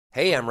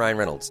Hey, I'm Ryan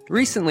Reynolds.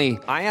 Recently,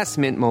 I asked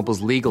Mint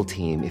Mobile's legal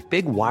team if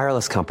big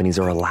wireless companies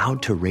are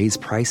allowed to raise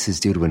prices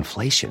due to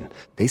inflation.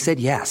 They said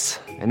yes.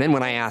 And then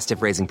when I asked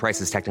if raising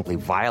prices technically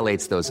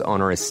violates those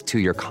onerous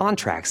two-year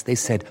contracts, they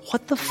said,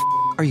 "What the f***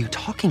 are you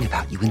talking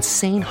about, you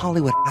insane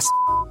Hollywood ass?"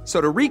 So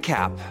to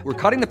recap, we're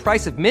cutting the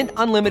price of Mint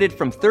Unlimited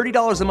from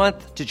 $30 a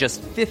month to just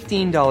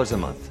 $15 a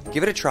month.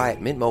 Give it a try at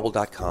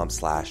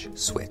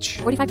mintmobile.com/switch.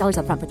 $45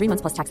 up front for 3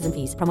 months plus taxes and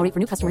fees. Promo rate for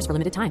new customers for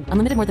limited time.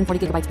 Unlimited more than 40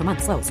 gigabytes per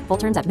month. Slows full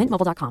terms at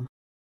mintmobile.com.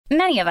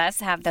 Many of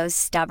us have those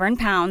stubborn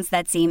pounds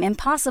that seem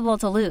impossible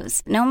to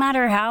lose, no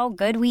matter how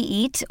good we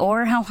eat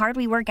or how hard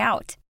we work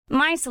out.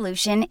 My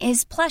solution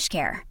is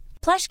PlushCare.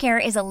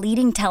 PlushCare is a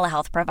leading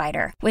telehealth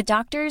provider with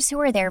doctors who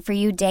are there for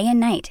you day and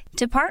night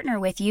to partner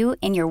with you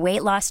in your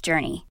weight loss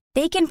journey.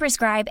 They can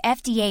prescribe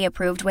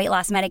FDA-approved weight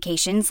loss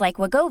medications like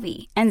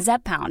Wegovy and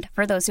Zepbound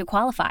for those who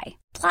qualify.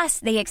 Plus,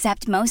 they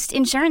accept most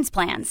insurance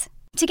plans.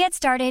 To get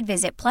started,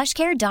 visit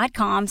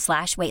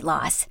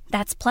plushcare.com/weightloss.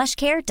 That's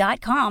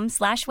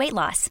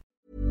plushcare.com/weightloss.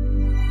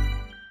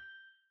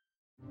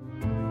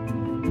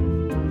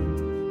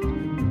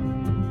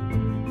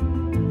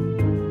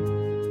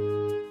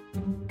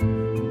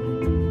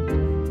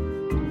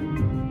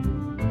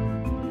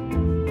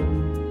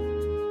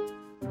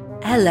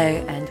 Hello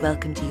and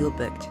welcome to You're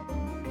Booked.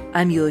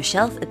 I'm your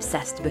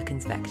shelf-obsessed book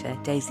inspector,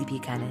 Daisy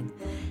Buchanan,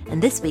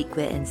 and this week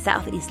we're in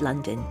South East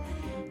London,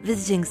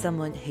 visiting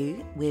someone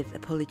who, with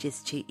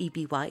apologies to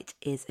E.B. White,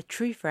 is a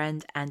true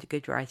friend and a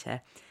good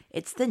writer.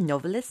 It's the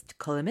novelist,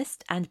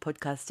 columnist and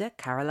podcaster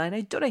Caroline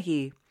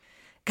O'Donoghue.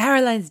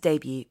 Caroline's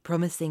debut,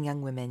 Promising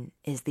Young Women,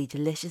 is the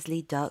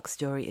deliciously dark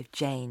story of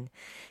Jane,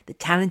 the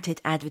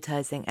talented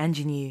advertising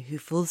ingenue who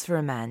falls for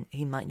a man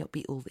who might not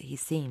be all that he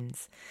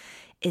seems.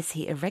 Is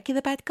he a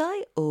regular bad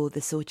guy or the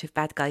sort of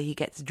bad guy who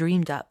gets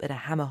dreamed up at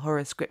a Hammer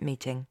horror script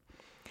meeting?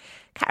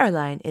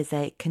 Caroline is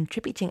a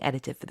contributing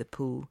editor for The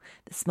Pool,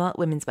 the smart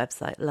women's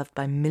website loved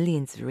by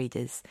millions of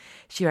readers.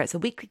 She writes a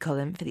weekly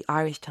column for the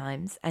Irish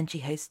Times and she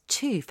hosts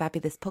 2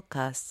 fabulous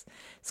podcasts,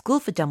 School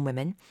for Dumb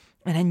Women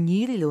and her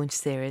newly launched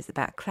series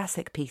about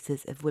classic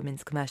pieces of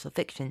women's commercial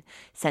fiction,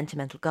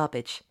 Sentimental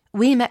Garbage.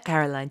 We met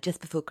Caroline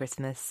just before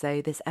Christmas,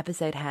 so this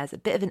episode has a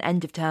bit of an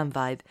end-of-term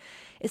vibe,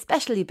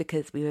 especially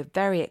because we were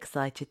very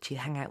excited to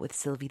hang out with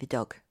Sylvie the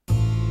dog.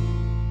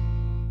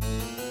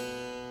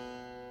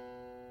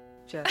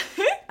 Jesus!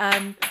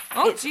 Hello,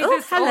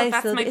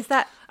 that's Sylvie. Is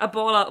that a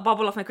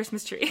bobble off my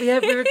Christmas tree?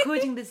 we're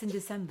recording this in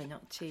December,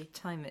 not to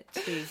time it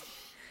too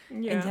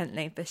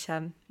intently, but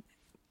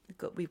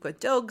we've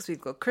got dogs,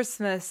 we've got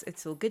Christmas.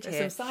 It's all good here.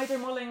 There's some cider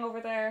mulling over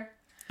there.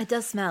 It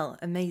does smell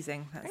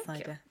amazing. That Thank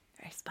cider, you.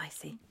 very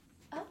spicy.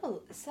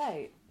 Oh,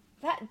 so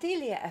that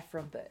Delia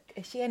Ephron book,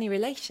 is she any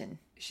relation?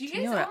 She to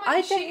is. Nora? Oh my God,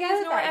 I don't she know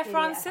is Nora about Delia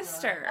Ephron's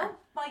sister. Oh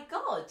my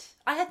God,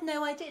 I had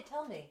no idea.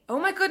 Tell me. Oh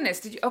my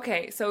goodness! Did you?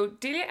 Okay, so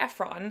Delia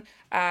Ephron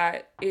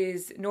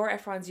is Nora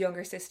Ephron's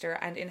younger sister,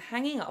 and in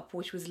Hanging Up,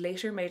 which was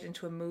later made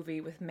into a movie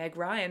with Meg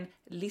Ryan,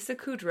 Lisa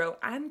Kudrow,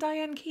 and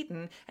Diane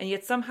Keaton, and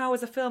yet somehow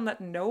is a film that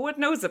no one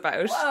knows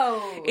about.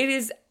 Whoa!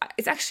 It's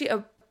actually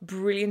a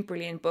brilliant,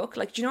 brilliant book.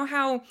 Like, do you know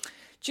how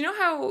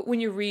when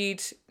you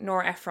read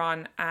Nora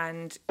Ephron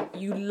and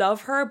you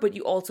love her, but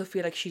you also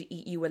feel like she'd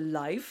eat you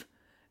alive?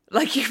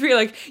 Like, you feel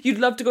like you'd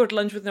love to go to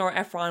lunch with Nora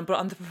Ephron, but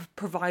on the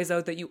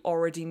proviso that you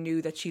already knew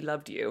that she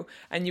loved you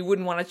and you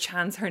wouldn't want to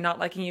chance her not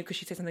liking you because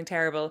she said something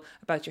terrible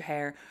about your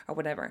hair or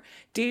whatever.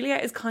 Delia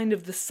is kind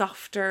of the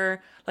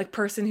softer, like,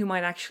 person who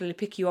might actually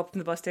pick you up from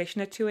the bus station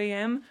at 2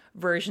 a.m.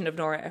 version of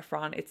Nora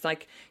Ephron. It's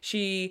like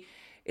she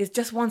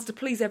just wants to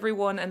please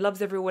everyone and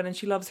loves everyone, and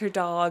she loves her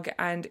dog.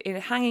 And in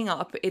Hanging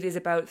Up, it is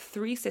about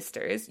 3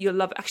 sisters. You're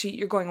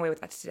going away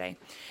with that today.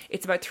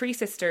 It's about 3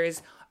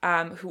 sisters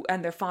who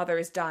and their father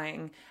is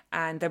dying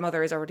and their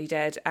mother is already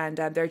dead, and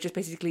they're just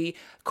basically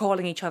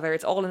calling each other.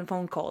 It's all in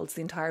phone calls,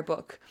 the entire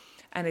book.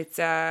 And it's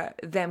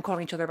them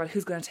calling each other about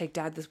who's going to take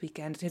dad this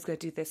weekend and who's going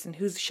to do this and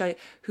who's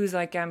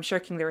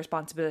shirking their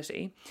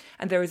responsibility.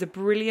 And there is a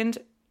brilliant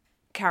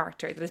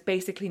character that is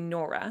basically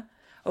Nora,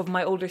 of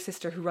my older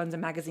sister, who runs a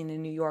magazine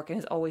in New York and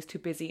is always too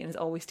busy and is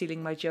always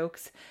stealing my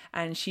jokes.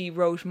 And she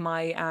wrote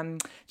my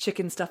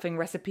chicken stuffing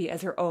recipe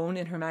as her own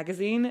in her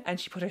magazine, and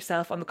she put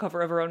herself on the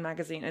cover of her own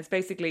magazine. And it's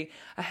basically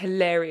a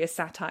hilarious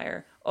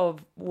satire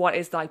of what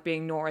it's like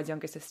being Nora's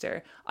younger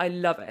sister. I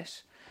love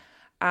it.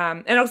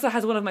 It also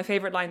has one of my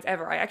favourite lines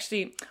ever. I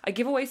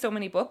give away so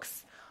many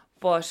books,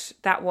 but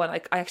that one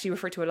I actually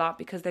refer to a lot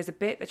because there's a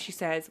bit that she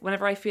says,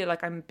 whenever I feel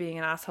like I'm being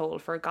an asshole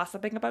for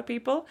gossiping about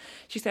people,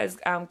 she says,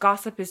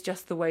 gossip is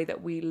just the way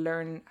that we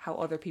learn how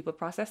other people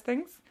process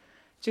things.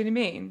 Do you know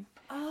what I mean?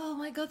 Oh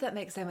my God, that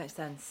makes so much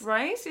sense.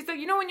 Right? It's like,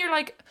 you know, when you're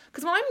like,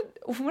 because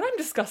when I'm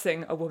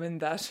discussing a woman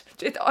that,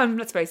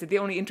 let's face it, the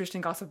only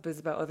interesting gossip is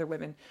about other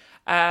women.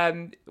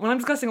 When I'm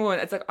discussing a woman,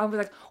 it's like, I'm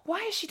like,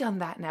 why has she done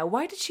that now?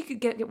 Why did she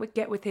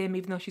get with him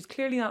even though she's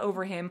clearly not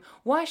over him?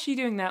 Why is she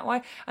doing that?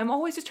 Why? I'm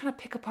always just trying to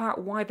pick apart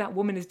why that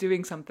woman is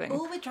doing something.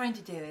 All we're trying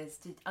to do is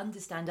to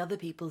understand other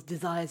people's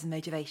desires and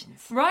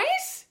motivations. Right?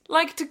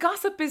 Like, to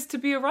gossip is to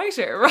be a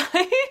writer,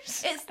 right?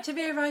 It's to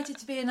be a writer,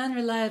 to be an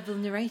unreliable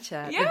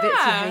narrator. Yeah. The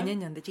bits you hone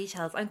in on, the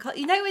details.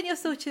 You know when you're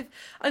sort of,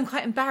 I'm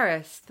quite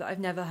embarrassed that I've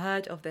never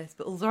heard of this,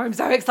 but although I'm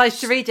so excited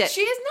to read it.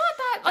 She is not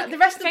that, like, the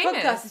rest of the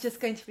famous. podcast is just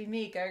going to be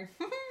me going,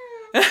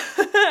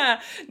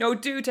 No,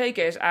 do take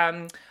it.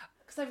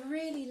 because I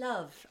really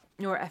love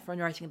Nora Ephron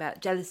writing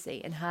about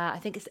jealousy, and I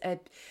think it's a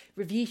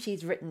review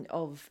she's written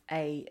of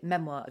a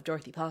memoir of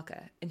Dorothy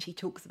Parker, and she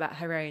talks about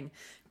her own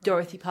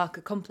Dorothy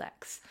Parker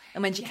complex,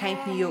 and when she came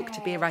to New York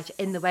to be a writer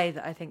in the way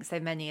that I think so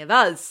many of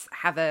us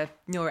have a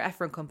Nora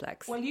Ephron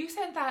complex. Well, you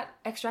sent that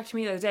extract to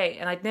me the other day,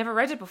 and I'd never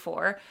read it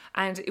before,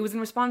 and it was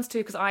in response to,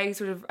 because I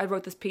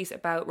wrote this piece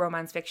about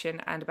romance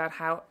fiction and about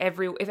how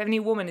if any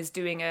woman is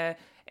doing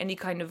any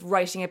kind of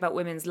writing about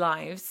women's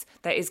lives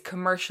that is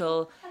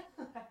commercial.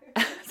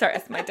 Sorry,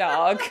 that's my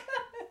dog.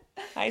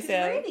 Hi,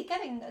 Sil. Really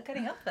getting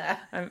up there.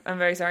 I'm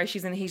very sorry.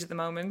 She's in heat at the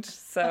moment,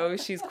 so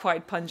she's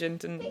quite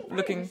pungent and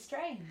looking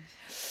strange.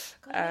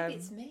 God, maybe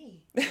it's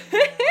me.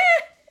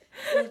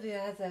 Sylvia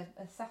has a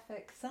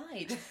sapphic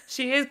side.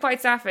 She is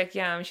quite sapphic,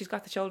 yeah. I mean, she's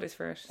got the shoulders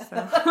for it.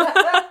 So.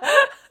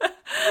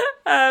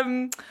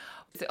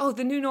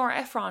 The new Nora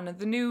Ephron and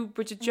the new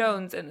Bridget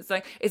Jones, and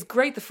it's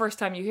great the first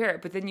time you hear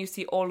it, but then you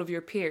see all of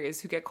your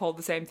peers who get called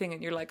the same thing,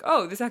 and you're like,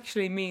 oh, this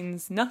actually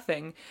means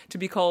nothing. To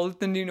be called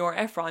the new Nora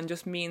Ephron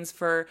just means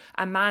for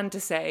a man to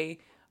say,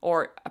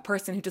 or a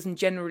person who doesn't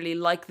generally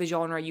like the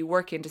genre you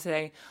work in to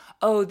say,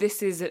 oh,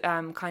 this is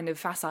kind of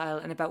facile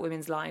and about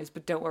women's lives,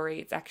 but don't worry,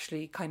 it's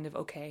actually kind of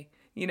okay.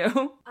 You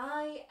know?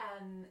 I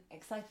am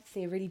excited to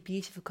see a really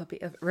beautiful copy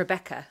of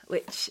Rebecca,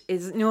 which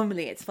is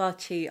normally, it's far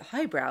too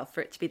highbrow for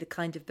it to be the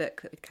kind of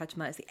book that would catch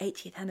my eye. It's the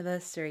 80th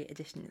anniversary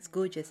edition. It's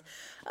gorgeous.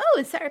 Oh,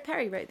 and Sarah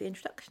Perry wrote the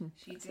introduction.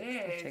 She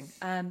did.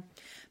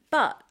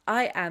 But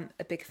I am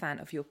a big fan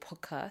of your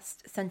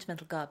podcast,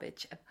 Sentimental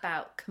Garbage,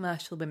 about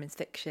commercial women's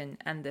fiction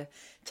and the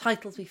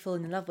titles we've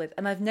fallen in love with.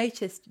 And I've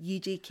noticed you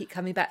do keep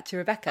coming back to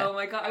Rebecca. Oh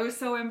my God, I was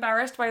so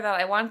embarrassed by that.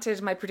 I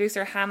wanted my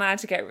producer Hannah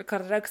to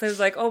cut it out because I was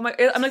like, oh my,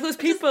 I'm like those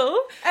people.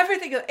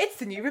 Everything, it's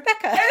the new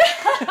Rebecca.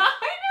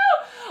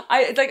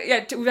 I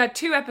know. We've had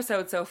 2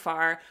 episodes so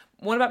far.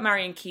 One about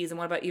Marion Keyes and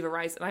one about Eva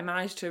Rice, and I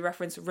managed to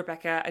reference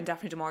Rebecca and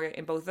Daphne du Maurier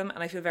in both of them,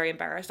 and I feel very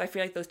embarrassed. I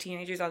feel like those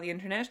teenagers on the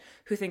internet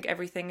who think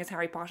everything is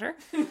Harry Potter.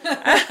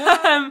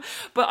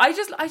 But I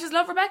just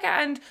love Rebecca,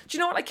 and do you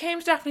know what? I came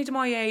to Daphne du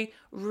Maurier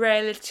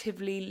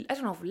relatively, I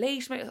don't know,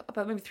 late,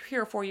 about maybe 3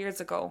 or 4 years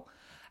ago.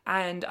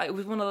 And it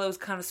was one of those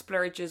kind of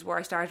splurges where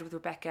I started with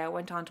Rebecca,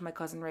 went on to my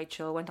cousin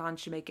Rachel, went on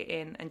to Jamaica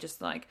Inn, and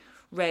just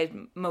read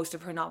most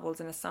of her novels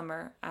in a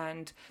summer.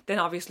 And then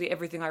obviously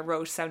everything I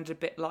wrote sounded a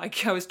bit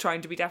like I was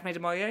trying to be Daphne du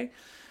Maurier.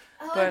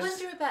 Oh, I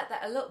wonder about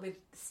that a lot with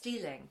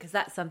stealing, because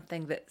that's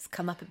something that's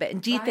come up a bit.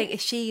 And do you think,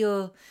 is she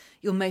your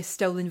most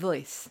stolen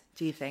voice,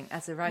 do you think,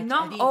 as a writer?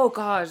 Oh,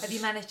 God. Have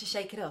you managed to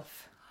shake it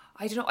off?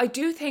 I don't know. I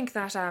do think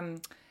that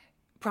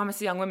Promise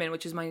the Young Women,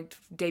 which is my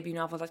debut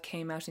novel that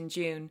came out in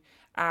June,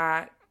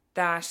 that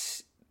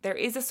there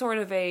is a sort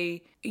of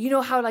you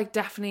know how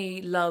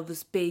Daphne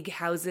loves big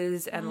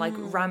houses and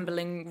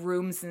rambling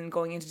rooms and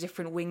going into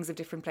different wings of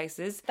different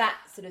places. That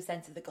sort of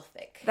sense of the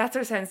Gothic. That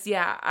sort of sense,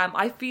 yeah.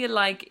 I feel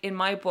like in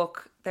my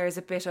book there's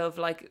a bit of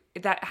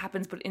that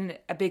happens, but in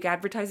a big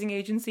advertising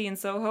agency in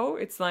Soho.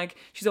 It's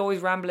she's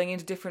always rambling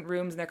into different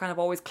rooms and they're kind of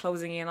always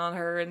closing in on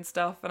her and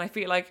stuff. And I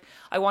feel like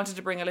I wanted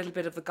to bring a little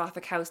bit of the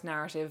Gothic house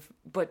narrative,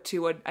 but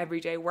to an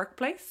everyday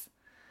workplace.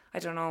 I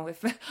don't know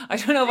if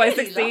I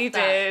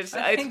succeeded.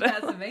 I think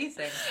that's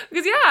amazing.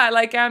 Because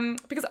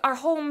because our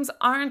homes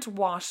aren't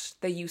what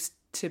they used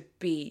to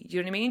be. Do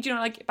you know what I mean? Do you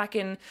know, back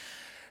in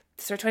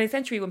the start of the 20th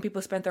century when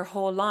people spent their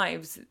whole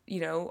lives,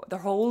 their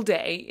whole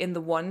day in the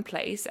one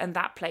place, and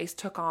that place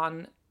took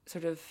on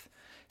sort of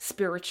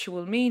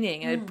spiritual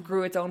meaning and it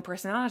grew its own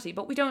personality.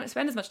 But we don't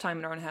spend as much time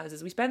in our own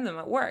houses. We spend them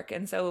at work,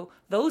 and so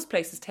those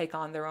places take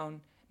on their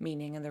own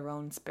meaning and their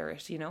own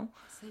spirit, So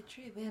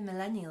true. We're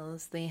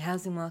millennials. The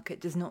housing market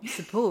does not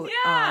support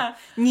our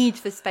need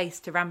for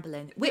space to ramble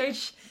in.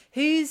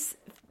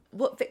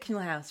 What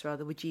fictional house,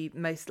 rather, would you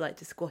most like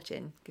to squat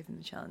in, given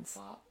the chance?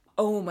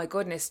 Oh my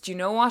goodness. Do you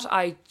know what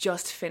I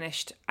just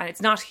finished? And it's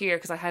not here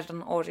because I had it on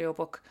an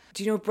audiobook.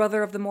 Do you know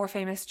Brother of the More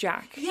Famous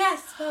Jack?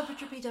 Yes, Barbara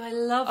Trapito. I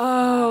love her.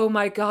 Oh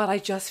my God, I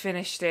just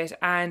finished it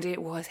and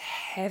it was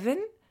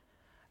heaven.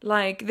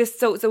 This,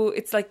 so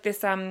it's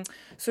this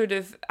sort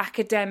of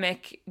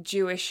academic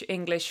Jewish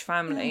English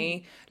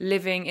family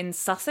living in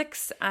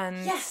Sussex,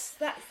 and yes,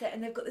 that's it.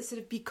 And they've got this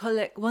sort of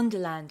bucolic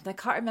wonderland, and I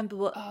can't remember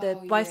what the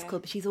wife's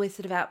called, but she's always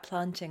sort of out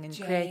planting and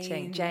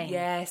creating. Jane,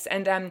 yes,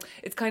 and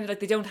it's kind of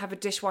they don't have a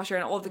dishwasher,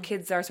 and all the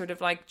kids are sort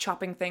of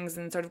chopping things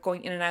and sort of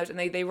going in and out, and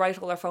they write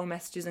all their phone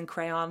messages in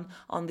crayon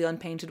on the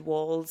unpainted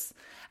walls,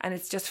 and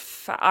it's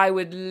just I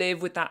would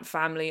live with that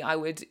family. I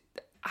would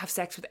have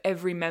sex with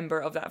every member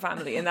of that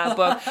family in that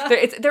book.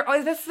 That's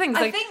the thing.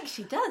 I Like, think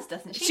she does,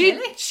 doesn't she?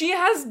 Really? she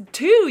has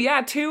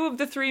two of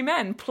the three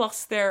men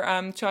plus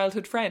their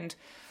childhood friend.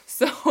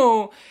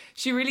 So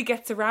she really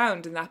gets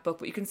around in that book,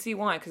 but you can see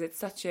why, because it's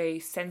such a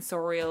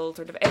sensorial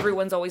sort of,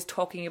 everyone's always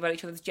talking about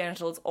each other's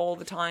genitals all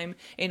the time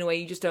in a way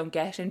you just don't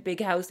get in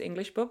big house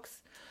English books.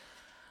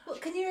 Well,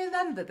 can you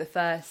remember the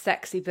first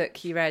sexy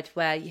book you read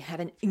where you had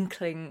an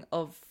inkling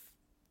of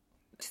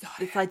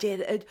this idea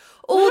that,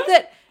 or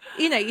that,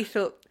 you know, you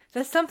thought,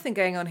 there's something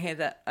going on here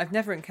that I've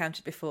never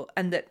encountered before,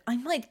 and that I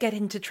might get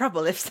into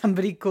trouble if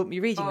somebody caught me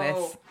reading this?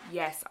 Oh,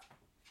 yes,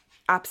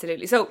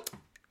 absolutely. So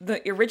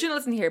the original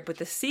isn't here, but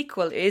the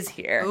sequel is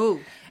here. Oh.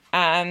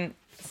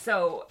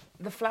 So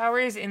The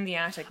Flowers in the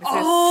Attic. This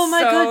Oh is my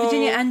so, God,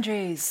 Virginia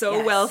Andrews. So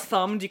Yes. well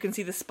thumbed. You can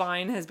see the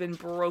spine has been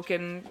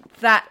broken.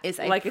 That is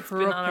a Like it's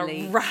been on a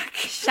properly rack.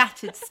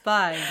 shattered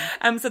spine.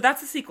 So that's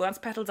the sequel. That's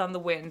Petals on the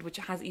Wind, which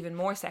has even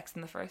more sex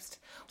than the first.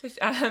 Which,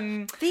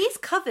 These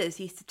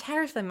covers used to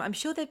terrify me. I'm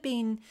sure they've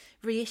been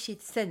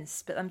reissued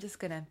since, but I'm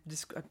gonna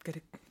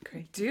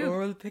create an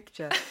oral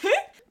picture.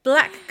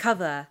 Black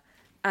cover,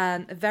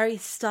 a very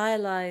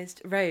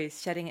stylized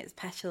rose shedding its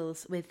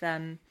petals with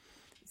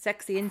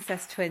sexy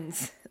incest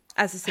twins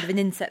as a sort of an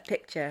inset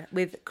picture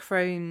with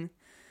chrome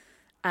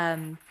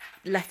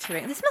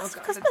lettering. This must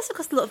have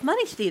cost a lot of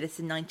money to do this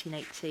in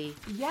 1980.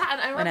 yeah, and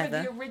I remember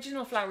Whenever. the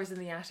original Flowers in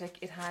the Attic.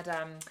 It had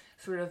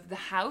sort of the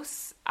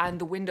house and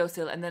the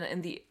windowsill, and then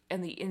in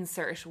the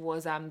insert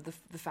was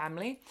the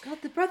family. God,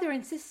 the brother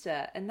and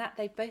sister, and that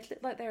they both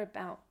look like they're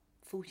about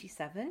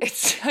 47.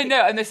 I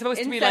know, and they're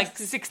supposed to be like Incest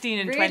has 16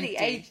 and really 20.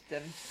 aged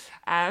them.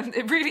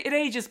 It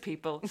ages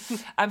people.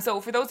 So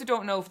for those who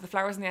don't know, the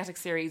Flowers in the Attic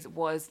series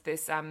was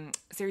this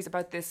series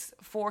about this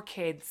 4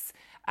 kids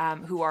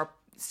who are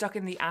stuck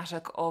in the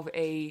attic of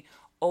a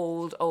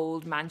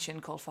old mansion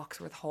called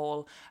Foxworth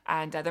Hall,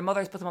 and their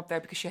mother's put them up there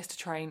because she has to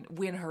try and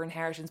win her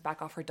inheritance back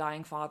off her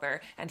dying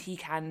father, and he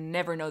can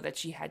never know that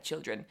she had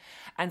children.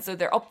 And so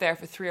they're up there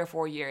for 3 or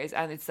 4 years,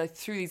 and it's like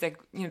through these, like,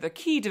 you know, the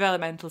key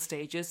developmental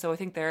stages. So I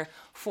think they're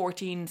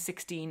 14,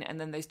 16,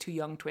 and then there's 2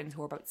 young twins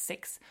who are about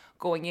 6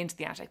 going into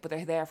the attic, but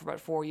they're there for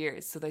about 4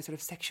 years. So they sort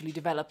of sexually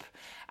develop,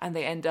 and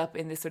they end up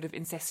in this sort of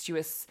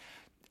incestuous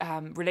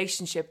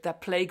relationship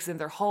that plagues them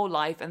their whole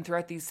life. And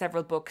throughout these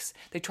several books,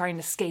 they try and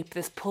escape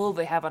this pull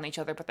they have on each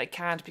other, but they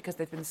can't because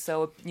they've been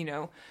so, you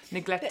know,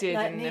 neglected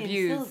like and me and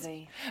abused.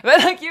 Sylvie.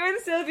 But like you and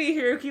Sylvie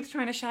here, who keeps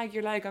trying to shag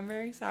your leg. I'm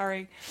very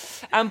sorry.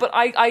 But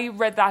I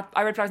read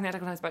Flowers in the Attic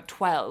when I was about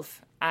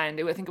 12, and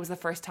I think it was the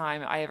first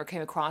time I ever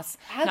came across.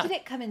 How did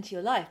it come into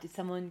your life? Did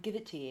someone give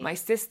it to you? My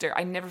sister,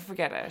 I never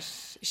forget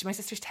it. My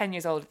sister's 10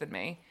 years older than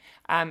me.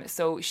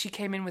 So she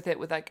came in with it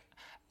with like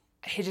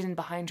hidden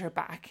behind her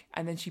back,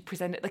 and then she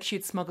presented like she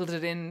had smuggled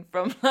it in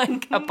from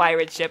like a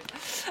pirate ship,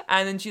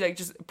 and then she like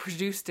just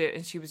produced it,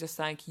 and she was just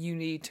like, you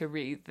need to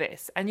read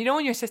this. And you know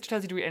when your sister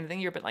tells you to read anything,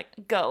 you're a bit like,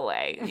 go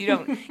away, you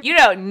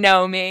don't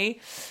know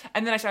me.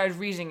 And then I started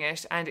reading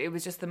it, and it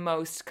was just the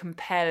most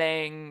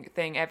compelling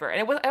thing ever.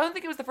 And I don't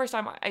think it was the first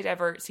time I'd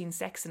ever seen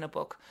sex in a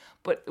book,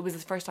 but it was the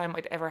first time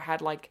I'd ever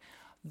had like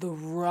the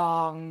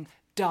wrong,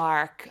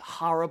 dark,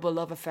 horrible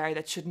love affair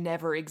that should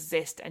never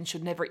exist and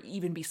should never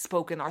even be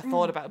spoken or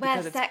thought about. Where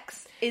Because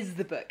sex is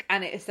the book,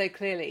 and it is so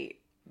clearly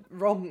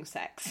wrong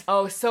sex.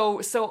 Oh,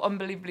 so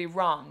unbelievably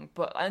wrong.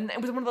 And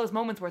it was one of those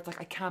moments where it's like,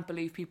 I can't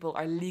believe people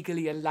are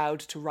legally allowed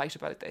to write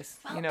about this.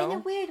 Well, you know, in a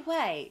weird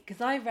way, because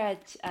I read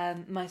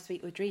My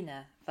Sweet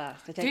Audrina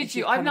first. I don't know did if you?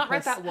 you've I've come not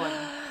read across- that one.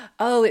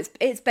 Oh,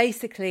 it's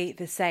basically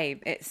the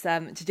same. It's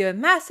to do a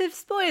massive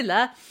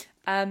spoiler.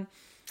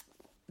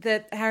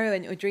 The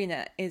heroine,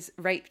 Audrina, is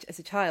raped as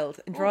a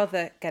child, and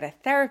rather get a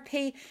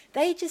therapy,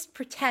 they just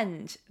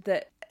pretend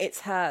that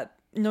it's her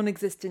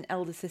non-existent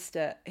elder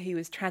sister who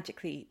was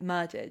tragically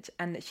murdered,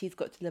 and that she's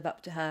got to live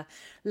up to her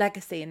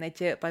legacy, and they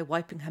do it by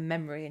wiping her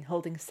memory and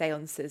holding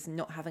seances and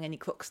not having any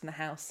cooks in the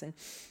house, and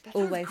That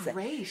sounds always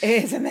great.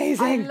 it is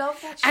amazing. I love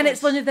that And shit.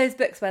 it's one of those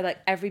books where like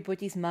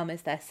everybody's mum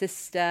is their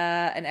sister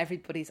and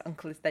everybody's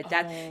uncle is their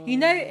dad. You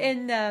know,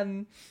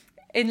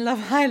 in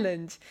Love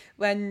Island,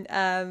 when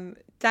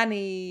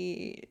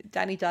Danny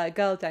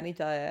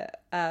Dyer,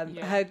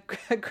 her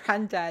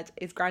granddad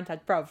is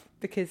Grandad Brov,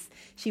 because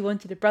she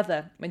wanted a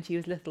brother when she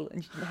was little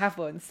and she didn't have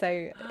one.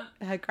 So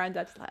her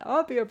granddad's like,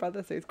 I'll be your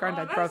brother. So it's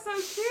Grandad Brov.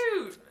 That's so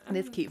cute. And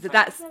it's cute. But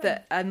that's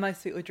My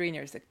Sweet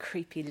Audrina is a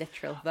creepy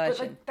literal But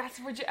version. like that's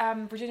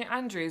Virginia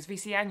Andrews,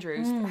 VC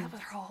Andrews. That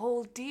was her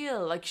whole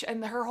deal. Like,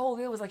 and her whole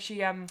deal was like she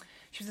was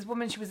this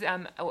woman. She was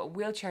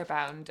wheelchair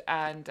bound,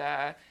 and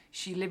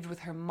she lived with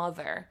her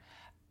mother.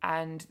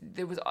 And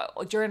there was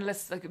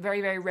journalists, like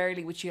very, very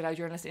rarely would she allow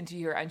journalists to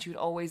interview her, and she would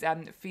always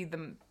feed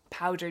them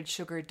powdered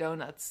sugar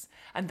donuts.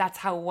 And that's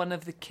how one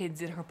of the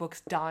kids in her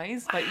books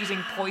dies, by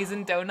eating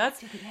poisoned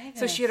donuts.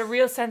 So she had a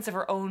real sense of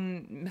her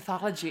own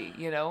mythology,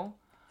 you know?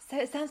 So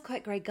it sounds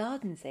quite Grey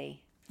Gardensy.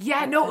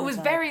 Yeah, no, it was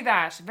very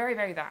that. Very,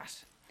 very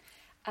that.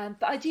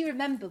 But I do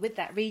remember with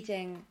that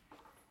reading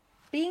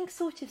being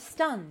sort of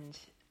stunned,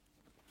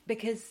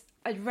 because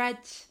I'd read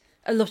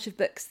a lot of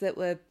books that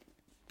were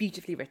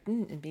beautifully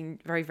written and been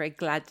very, very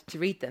glad to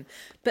read them,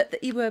 but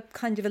that you were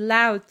kind of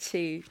allowed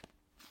to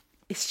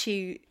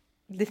issue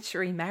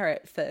literary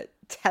merit for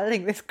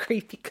telling this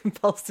creepy,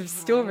 compulsive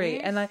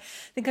story. And I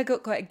think I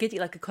got quite giddy,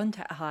 like a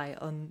contact high,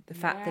 on the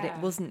fact that it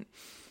wasn't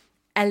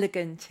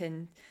elegant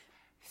and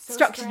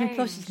structured and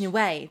plotted in a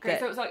way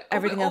that so it's like,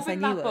 everything else I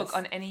open knew that was. book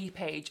on any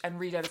page and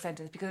read out a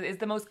sentence, because it's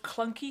the most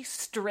clunky,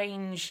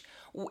 strange.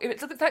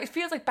 It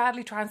feels like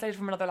badly translated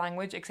from another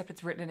language, except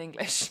it's written in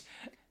English.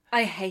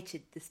 I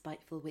hated the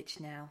spiteful witch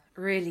now.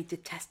 Really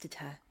detested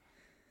her.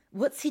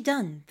 What's he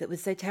done that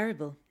was so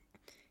terrible?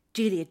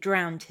 Julia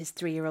drowned his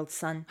 3-year-old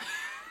son.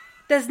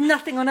 There's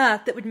nothing on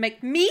earth that would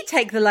make me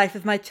take the life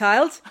of my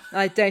child.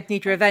 I don't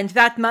need revenge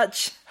that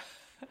much.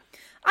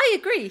 I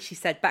agree, she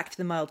said, back to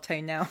the mild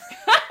tone now.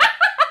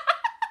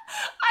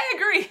 I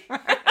agree.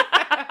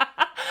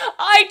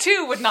 I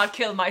too would not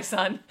kill my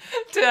son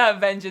to have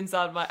vengeance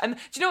on my. And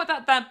do you know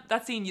what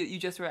that scene you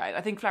just read?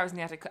 I think Flowers in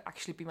the Attic could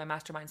actually be my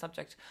mastermind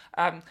subject.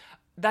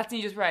 That scene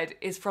you just read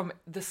is from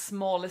the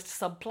smallest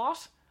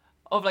subplot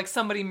of like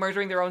somebody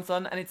murdering their own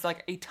son, and it's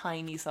like a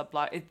tiny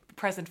subplot. It's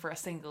present for a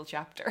single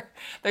chapter.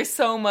 There's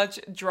so much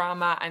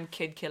drama and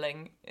kid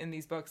killing in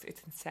these books.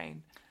 It's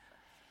insane.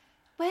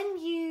 When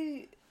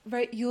you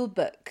wrote your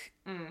book,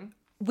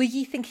 were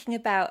you thinking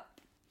about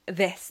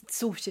this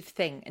sort of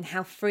thing and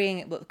how freeing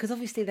it was? Because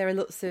obviously there are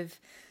lots of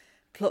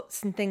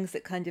plots and things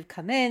that kind of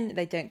come in,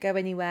 they don't go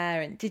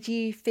anywhere. And did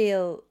you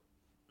feel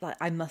like,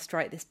 I must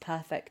write this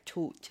perfect,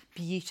 taut,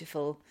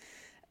 beautiful,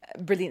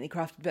 brilliantly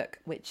crafted book,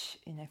 which,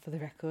 you know, for the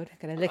record, I'm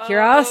going to lick your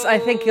ass, I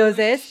think yours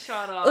is.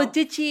 Shut up. Or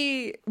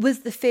was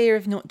the fear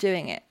of not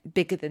doing it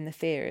bigger than the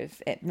fear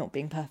of it not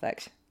being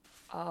perfect?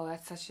 Oh,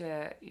 that's such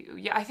a...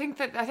 Yeah, I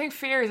think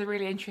fear is a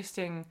really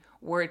interesting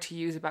word to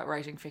use about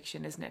writing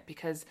fiction, isn't it?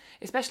 Because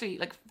especially,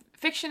 like,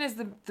 fiction is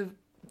the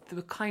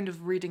kind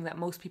of reading that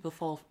most people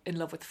fall in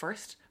love with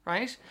first,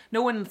 right?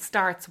 No one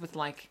starts with,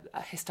 like,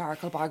 a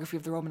historical biography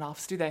of the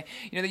Romanovs, do they?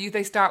 You know,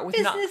 they start with...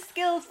 Business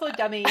skills for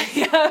dummies.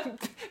 Yeah,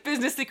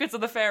 business secrets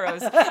of the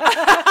pharaohs.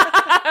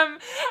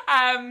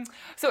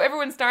 So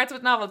everyone starts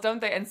with novels, don't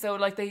they? And so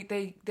like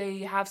they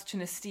have such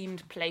an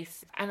esteemed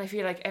place, and I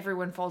feel like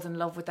everyone falls in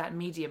love with that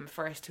medium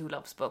first who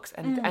loves books,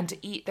 and to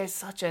eat. There's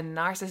such a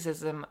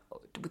narcissism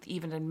with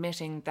even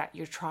admitting that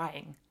you're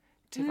trying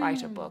to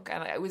write a book,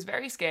 and it was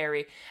very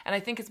scary. And I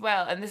think as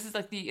well, and this is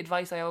like the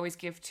advice I always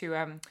give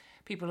to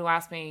people who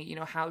ask me, you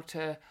know, how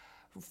to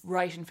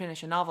write and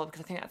finish a novel,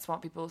 because I think that's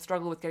what people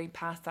struggle with, getting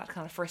past that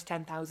kind of first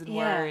 10,000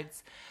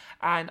 words.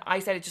 And I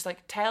said, just like,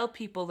 tell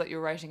people that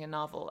you're writing a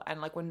novel,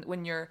 and like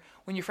when your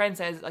friend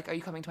says like, are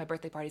you coming to my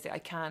birthday party, say I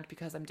can't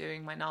because I'm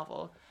doing my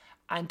novel.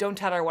 And don't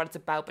tell her what it's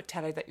about, but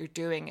tell her that you're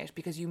doing it,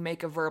 because you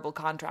make a verbal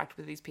contract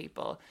with these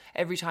people.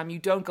 Every time you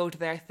don't go to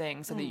their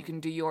thing so that you can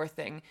do your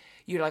thing,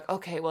 you're like,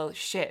 okay, well,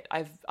 shit,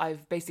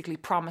 I've basically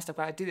promised I've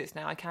got to do this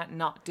now. I can't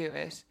not do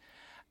it.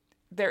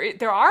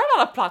 There are a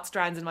lot of plot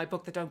strands in my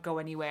book that don't go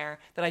anywhere,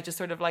 that I just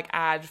sort of like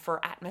add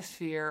for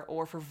atmosphere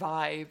or for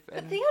vibe.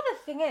 But the other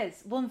thing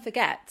is, one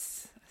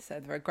forgets. I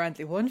said very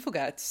grandly, one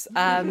forgets.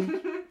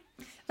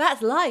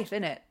 That's life,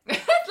 isn't it?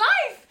 It's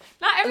life.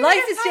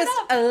 Life is just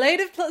a load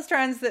of plot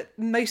strands that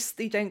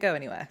mostly don't go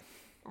anywhere.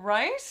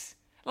 Right?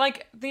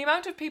 Like, the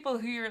amount of people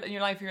who you're in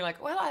your life, you're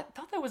like, well, I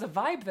thought there was a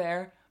vibe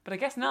there, but I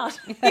guess not.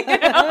 You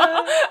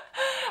know?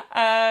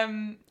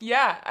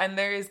 Yeah, and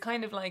there is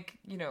kind of like,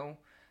 you know,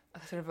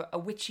 a sort of a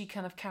witchy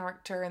kind of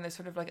character, and there's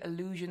sort of like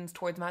allusions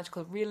towards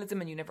magical realism,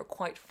 and you never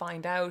quite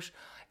find out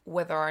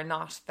whether or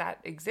not that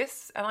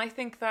exists. And I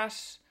think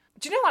that...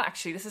 Do you know what,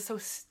 actually? This is so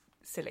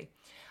silly.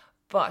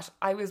 But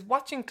I was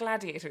watching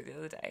Gladiator the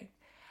other day,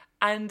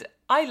 and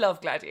I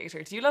love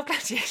Gladiator. Do you love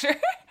Gladiator?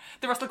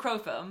 The Russell Crowe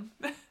film.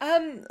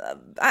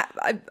 I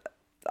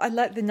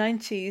like the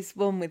 90s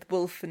one with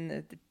Wolf and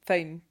the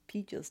foam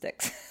pugil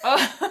sticks.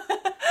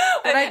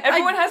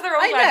 Everyone has their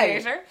own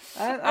Gladiator.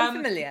 I'm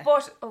familiar.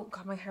 But, oh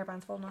God, my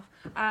hairband's falling off.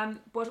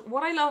 But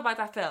what I love about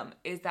that film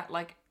is that,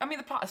 like, I mean,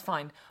 the plot is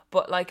fine,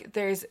 but like,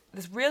 there's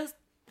this real...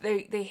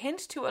 They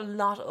hint to a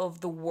lot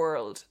of the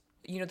world.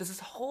 You know, there's this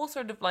whole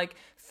sort of like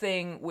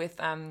thing with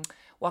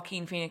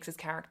Joaquin Phoenix's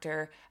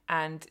character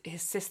and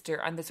his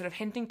sister, and they're sort of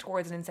hinting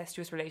towards an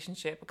incestuous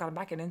relationship. God, I'm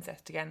back in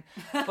incest again.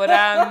 But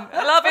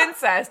I love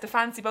incest. I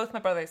fancy both my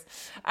brothers.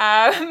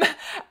 But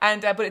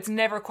it's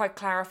never quite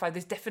clarified.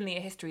 There's definitely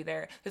a history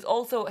there. There's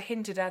also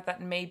hinted at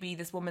that maybe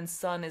this woman's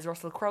son is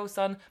Russell Crowe's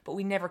son, but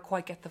we never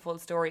quite get the full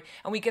story.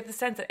 And we get the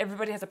sense that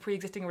everybody has a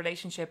pre-existing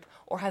relationship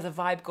or has a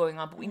vibe going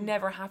on, but we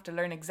never have to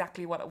learn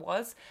exactly what it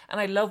was.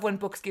 And I love when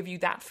books give you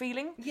that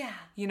feeling. Yeah.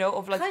 You know,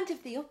 of like... Kind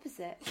of the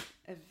opposite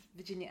of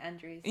Virginia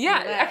Andrews.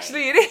 Yeah,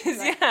 actually it is,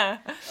 like, yeah.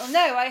 Oh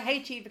no, I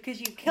hate you because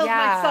you killed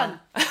my son.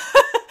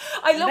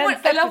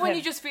 I love when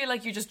you just feel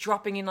like you're just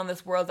dropping in on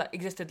this world that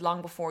existed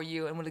long before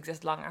you and will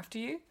exist long after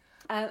you.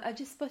 I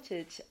just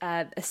spotted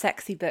a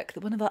sexy book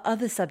that one of our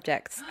other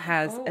subjects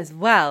has as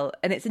well.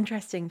 And it's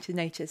interesting to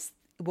notice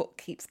what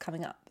keeps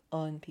coming up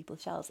on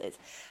people's shelves. It's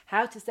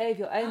How to Save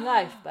Your Own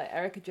Life by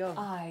Erica Jong.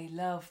 I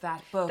love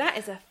that book. That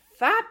is a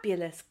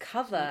fabulous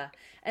cover.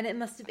 And it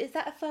must have... Is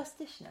that a first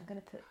edition? I'm going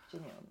to put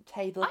Ginny on the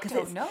table. I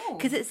don't know.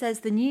 Because it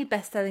says the new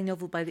best-selling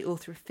novel by the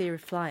author of Fear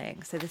of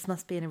Flying. So this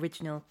must be an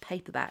original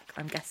paperback,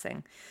 I'm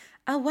guessing.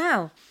 Oh,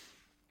 wow.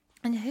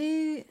 And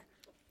who...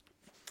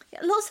 Yeah,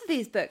 lots of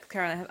these books,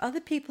 Caroline, have other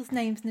people's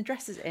names and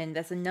addresses in.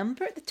 There's a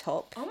number at the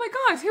top. Oh my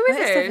God, who is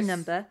Let's have a it?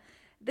 number.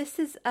 This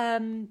is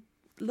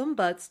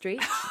Lombard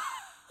Street.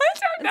 I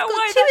don't know It's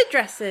why. got two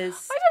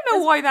addresses. I don't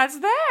know why that's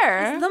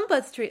there. There's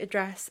Lombard Street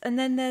address, and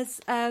then there's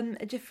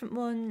a different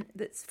one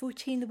that's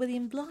 14 the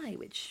William Bligh,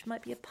 which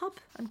might be a pub,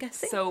 I'm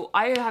guessing. So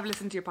I have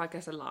listened to your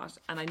podcast a lot,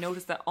 and I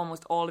noticed that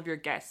almost all of your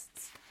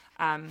guests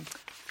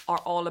are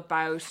all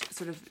about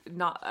sort of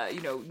not,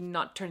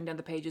 not turning down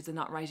the pages and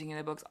not writing in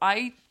their books.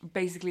 I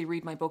basically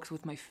read my books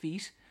with my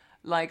feet.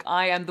 Like,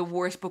 I am the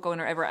worst book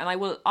owner ever, and I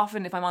will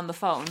often, if I'm on the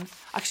phone,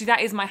 actually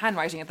that is my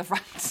handwriting at the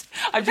front.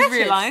 I've just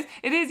realised.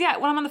 It is, yeah.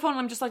 When I'm on the phone,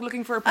 I'm just like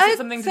looking for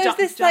something to jot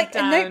is this down. like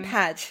a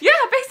notepad? Yeah,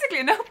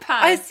 basically a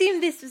notepad. I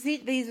assume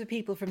these were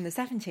people from the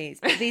 70s,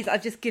 but these are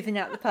just giving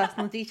out the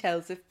personal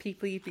details of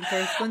people you've been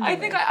corresponding I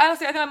think with. I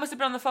think I must have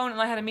been on the phone and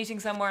I had a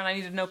meeting somewhere and I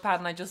needed a notepad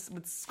and I just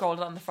would scroll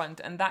it on the front,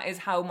 and that is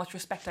how much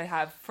respect I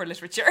have for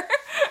literature.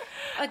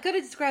 I've got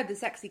to describe the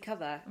sexy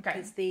cover.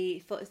 Okay.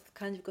 Because it's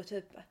kind of got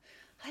a...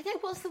 I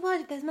don't know, what's the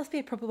word? There must be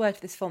a proper word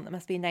for this font. There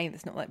must be a name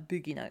that's not like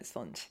Boogie Nights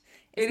font.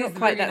 It's It not is the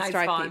quite Boogie that Nights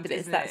stripy, font, but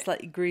it's isn't that it?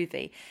 slightly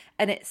groovy.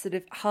 And it's sort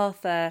of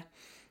half a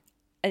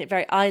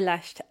very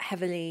eyelashed,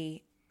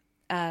 heavily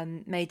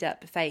made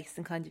up face,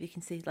 and kind of you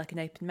can see like an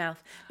open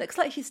mouth. Looks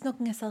like she's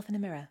snogging herself in a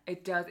mirror.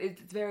 It does. It's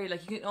very,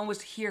 like, you can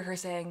almost hear her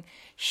saying,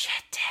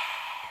 "Shit."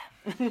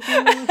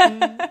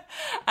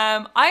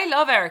 I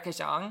love Erica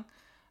Jong.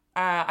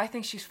 I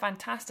think she's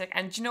fantastic.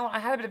 And do you know what? I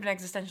had a bit of an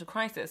existential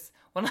crisis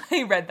when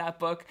I read that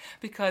book,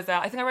 because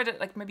I think I read it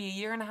like maybe a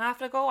year and a half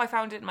ago. I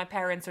found it in my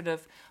parents'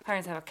 have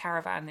a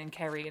caravan in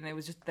Kerry, and it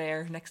was just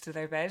there next to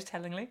their bed,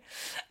 tellingly.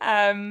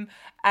 Right.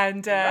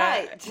 And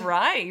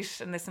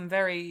there's some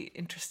very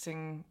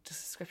interesting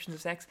descriptions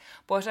of sex.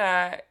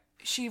 But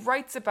she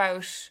writes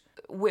about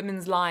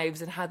women's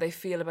lives and how they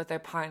feel about their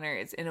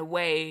partners in a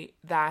way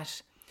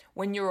that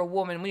when you're a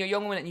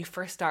young woman and you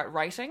first start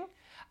writing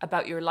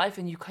about your life,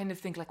 and you kind of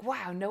think like,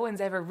 wow, no one's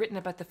ever written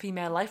about the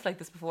female life like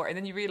this before, and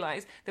then you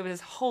realise there was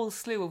this whole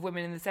slew of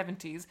women in the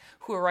 70s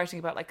who were writing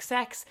about like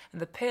sex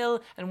and the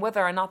pill and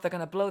whether or not they're going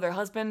to blow their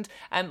husband,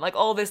 and like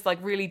all this like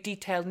really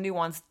detailed,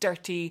 nuanced,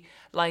 dirty,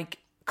 like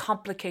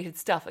complicated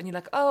stuff, and you're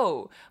like,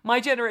 oh, my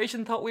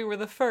generation thought we were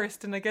the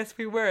first, and I guess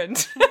we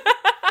weren't.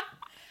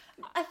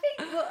 I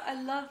think what I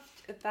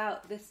loved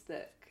about this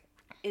book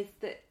is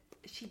that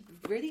she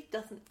really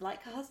doesn't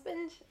like her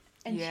husband,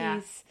 and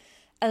she's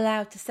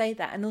allowed to say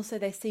that, and also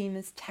they seem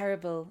as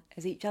terrible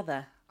as each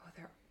other. Oh,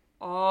 they're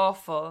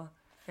awful.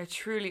 They're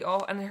truly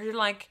awful. And they're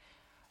like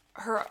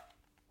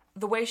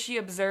the way she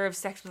observes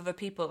sex with other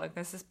people. Like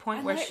there's this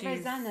point where she's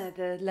Rosanna,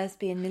 the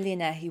lesbian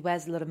millionaire who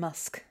wears a lot of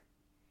musk.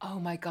 Oh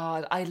my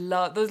God, I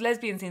love those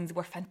lesbian scenes.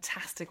 Were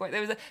fantastic. Right?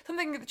 There was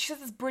something. She says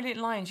this brilliant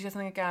line. She says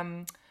something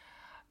like,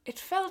 "It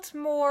felt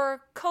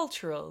more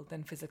cultural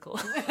than physical."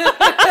 I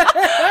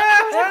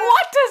was like,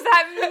 what does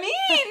that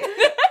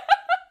mean?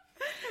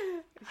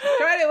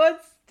 Tried it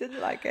once,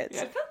 didn't like it.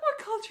 Yeah, it felt more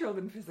cultural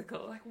than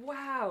physical. Like,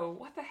 wow,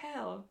 what the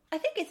hell? I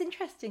think it's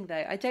interesting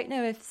though. I don't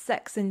know if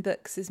sex in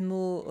books is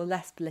more or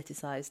less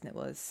politicised than it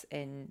was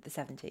in the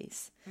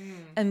 70s,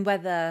 and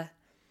whether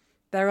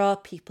there are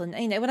people.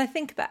 When I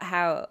think about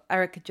how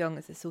Erica Jong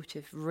is a sort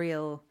of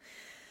real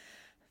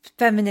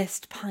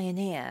feminist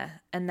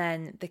pioneer, and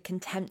then the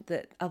contempt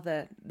that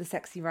the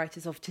sexy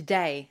writers of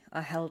today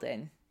are held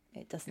in,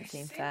 it doesn't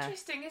seem fair.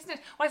 Interesting, isn't it?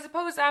 Well, I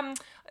suppose the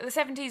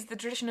 70s, the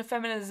tradition of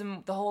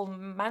feminism, the whole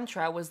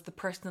mantra was the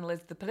personal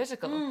is the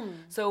political.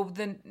 So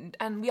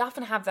and we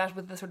often have that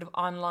with the sort of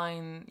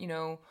online,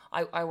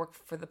 I work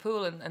for the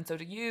Pool and so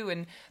do you,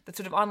 and the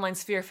sort of online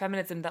sphere of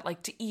feminism that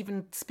like to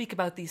even speak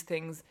about these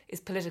things is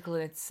political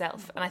in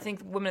itself. And I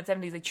think women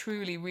in the 70s, they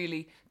truly,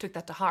 really took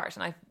that to heart.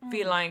 And I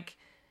feel like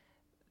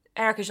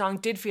Erica Jong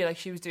did feel like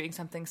she was doing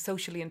something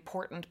socially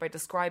important by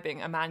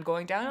describing a man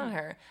going down on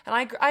her. And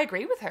I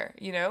agree with her,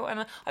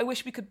 and I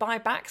wish we could buy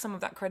back some of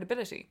that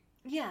credibility.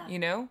 Yeah.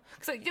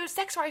 Because,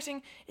 sex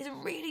writing is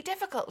really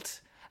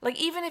difficult.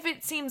 Like, even if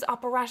it seems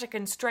operatic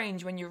and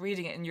strange when you're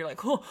reading it and you're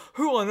like, oh,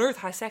 who on earth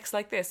has sex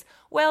like this?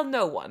 Well,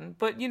 no one.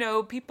 But,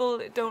 people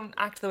don't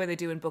act the way they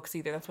do in books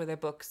either. That's why they're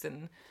books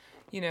and...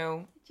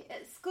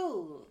 At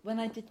school, when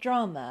I did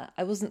drama,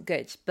 I wasn't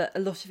good, but a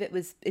lot of it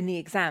was in the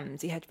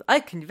exams.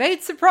 I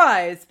conveyed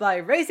surprise by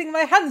raising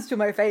my hands to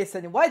my face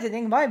and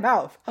widening my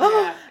mouth,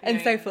 so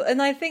forth. And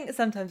I think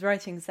sometimes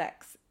writing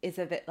sex is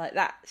a bit like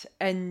that,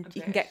 and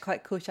you can get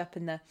quite caught up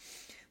in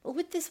well,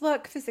 would this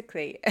work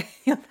physically?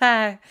 You're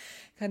there,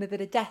 kind of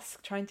at a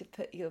desk, trying to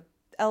put your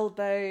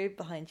elbow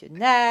behind your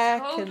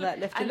neck and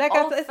lift your leg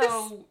up.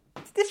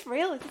 Is this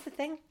real? Is this a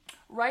thing?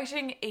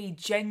 Writing a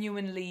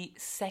genuinely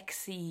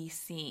sexy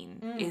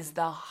scene is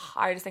the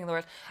hardest thing in the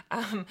world,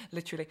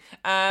 literally.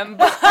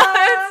 But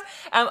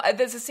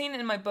there's a scene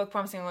in my book,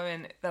 Promising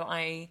Women, that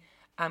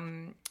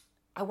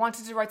I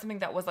wanted to write something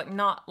that was like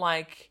not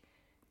like,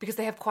 because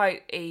they have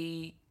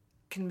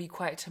can be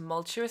quite a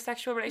tumultuous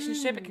sexual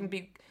relationship. It can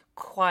be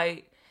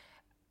quite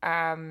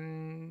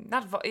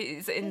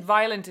it's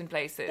violent in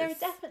places. There are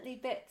definitely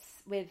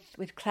bits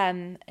with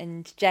Clem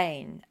and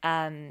Jane.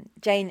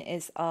 Jane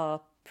is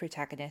our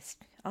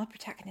protagonist.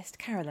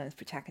 Caroline's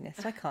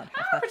protagonist. I can't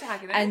have her.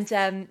 Protagonist.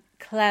 And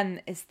Clem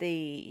is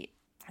I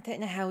don't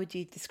know how would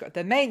you describe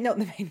not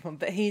the main one,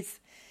 but he's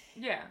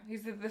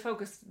the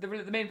focus. The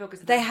main focus.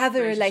 They have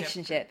a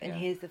relationship, and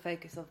he's the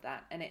focus of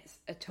that, and it's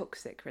a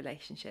toxic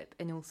relationship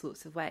in all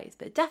sorts of ways.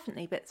 But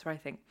definitely bits where I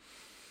think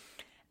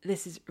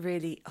this is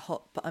really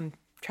hot, but I'm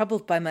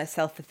troubled by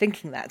myself for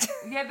thinking that.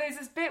 Yeah, there's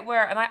this bit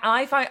where, and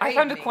I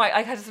found it quite.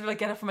 I had to sort of like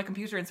get up from my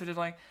computer and sort of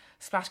like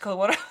splash cold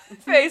water on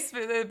his face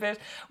a bit,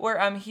 where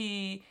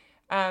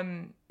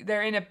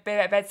they're in a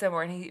bed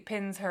somewhere, and he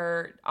pins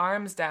her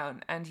arms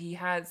down, and he's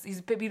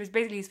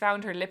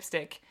found her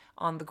lipstick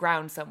on the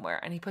ground somewhere,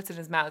 and he puts it in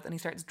his mouth, and he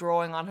starts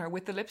drawing on her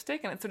with the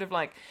lipstick, and it's sort of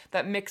like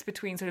that mix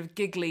between sort of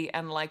giggly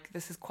and like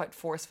this is quite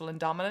forceful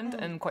and dominant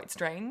and quite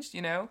strange,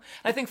 you know.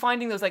 And I think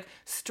finding those like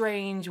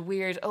strange,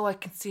 weird, I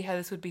can see how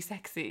this would be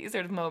sexy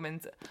sort of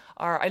moments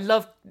I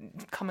love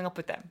coming up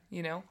with them,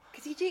 you know.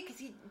 Because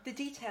the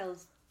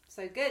details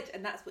so good,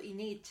 and that's what you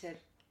need to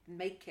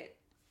make it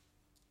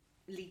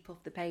leap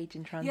off the page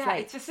and translate. Yeah,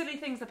 it's the silly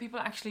things that people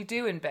actually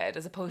do in bed,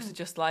 as opposed to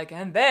just like,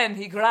 and then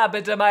he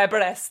grabbed my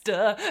breast.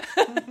 I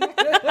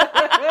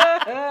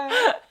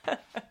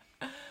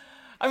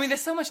mean,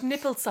 there's so much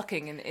nipple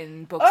sucking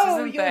in books, isn't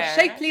there? Oh, your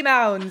shapely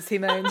mounds, he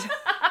moaned.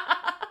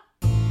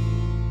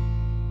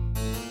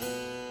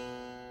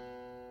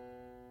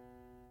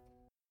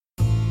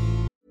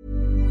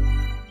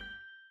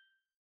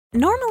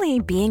 Normally,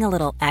 being a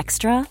little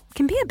extra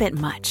can be a bit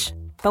much.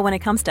 But when it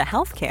comes to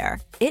healthcare,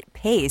 it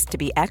pays to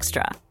be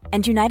extra.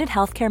 And United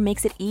Healthcare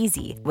makes it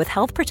easy with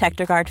Health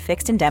Protector Guard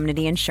fixed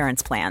indemnity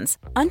insurance plans.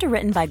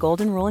 Underwritten by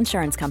Golden Rule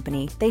Insurance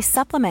Company, they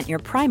supplement your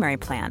primary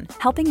plan,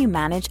 helping you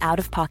manage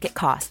out-of-pocket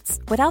costs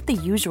without the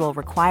usual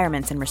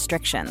requirements and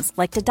restrictions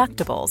like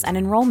deductibles and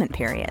enrollment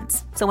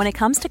periods. So when it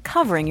comes to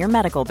covering your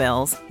medical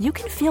bills, you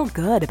can feel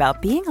good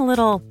about being a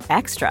little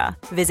extra.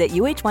 Visit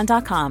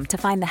uh1.com to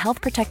find the Health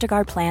Protector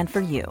Guard plan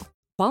for you.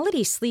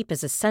 Quality sleep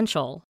is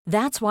essential.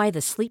 That's why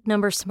the Sleep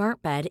Number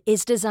Smart Bed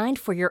is designed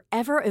for your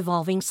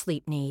ever-evolving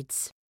sleep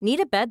needs. Need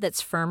a bed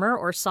that's firmer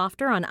or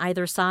softer on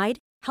either side?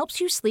 Helps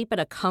you sleep at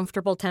a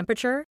comfortable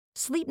temperature?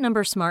 Sleep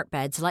Number Smart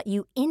Beds let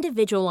you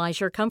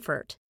individualize your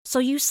comfort, so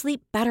you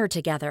sleep better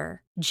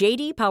together.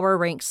 J.D. Power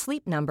ranks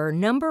Sleep Number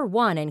number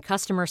 1 in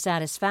customer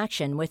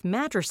satisfaction with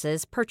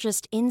mattresses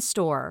purchased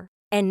in-store.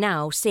 And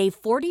now save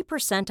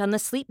 40% on the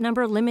Sleep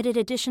Number Limited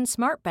Edition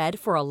Smart Bed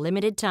for a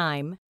limited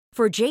time.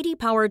 For J.D.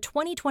 Power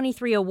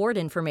 2023 award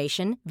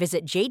information,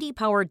 visit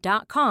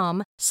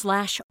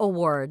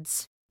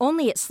jdpower.com/awards.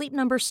 Only at Sleep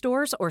Number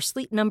stores or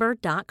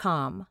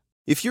sleepnumber.com.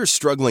 If you're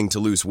struggling to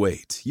lose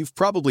weight, you've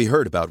probably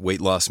heard about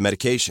weight loss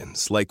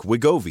medications like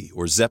Wegovy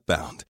or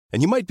Zepbound,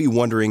 and you might be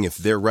wondering if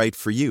they're right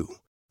for you.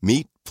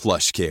 Meet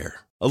PlushCare,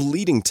 a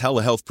leading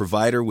telehealth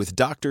provider with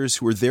doctors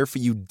who are there for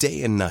you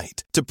day and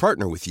night to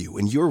partner with you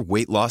in your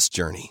weight loss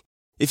journey.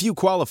 If you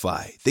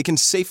qualify, they can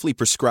safely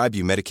prescribe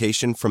you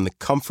medication from the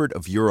comfort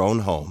of your own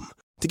home.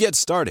 To get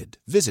started,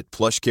 visit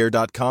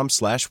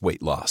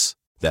plushcare.com/weightloss.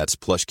 That's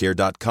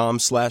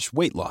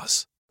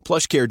plushcare.com/weightloss.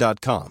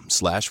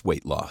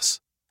 plushcare.com/weightloss.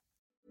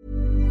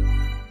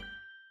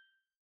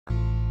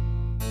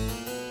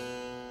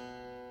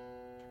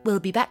 We'll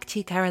be back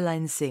to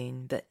Caroline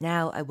soon, but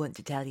now I want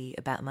to tell you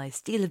about my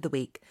Steal of the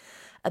Week,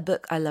 a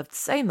book I loved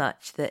so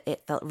much that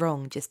it felt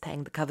wrong just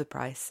paying the cover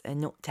price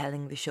and not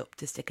telling the shop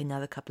to stick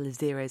another couple of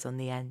zeros on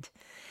the end.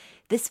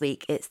 This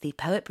week, it's the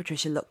poet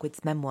Patricia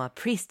Lockwood's memoir,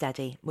 Priest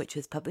Daddy, which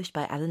was published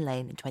by Alan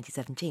Lane in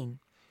 2017.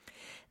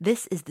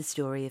 This is the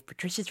story of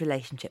Patricia's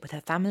relationship with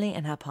her family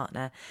and her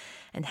partner,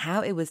 and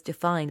how it was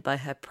defined by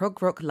her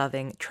prog rock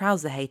loving,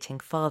 trouser hating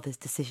father's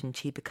decision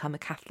to become a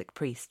Catholic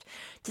priest,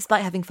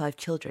 despite having 5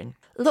 children.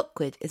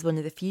 Lockwood is one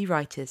of the few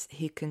writers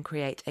who can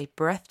create a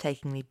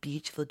breathtakingly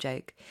beautiful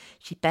joke.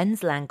 She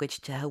bends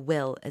language to her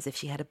will as if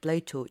she had a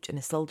blowtorch and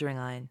a soldering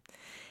iron.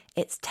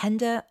 It's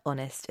tender,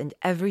 honest, and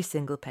every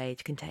single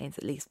page contains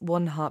at least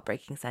one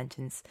heartbreaking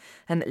sentence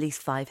and at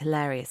least 5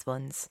 hilarious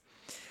ones.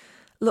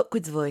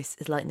 Lockwood's voice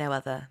is like no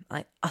other.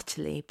 I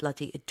utterly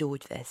bloody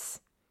adored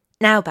this.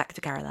 Now back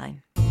to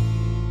Caroline.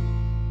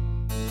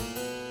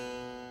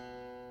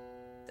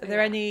 Are there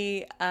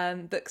any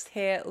books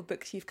here or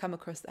books you've come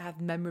across that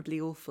have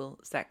memorably awful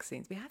sex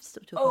scenes? We have to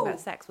stop talking about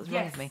sex. What's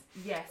wrong with me?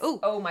 Yes.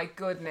 Ooh. Oh my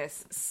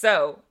goodness.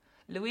 So,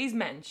 Louise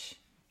Mensch.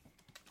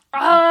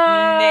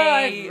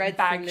 I've read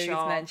Louise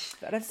Mensch,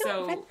 but I've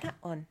not read that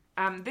one.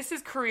 This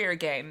is Career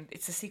Game.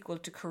 It's a sequel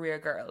to Career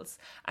Girls.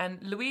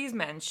 And Louise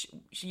Mensch,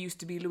 she used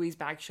to be Louise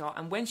Bagshaw.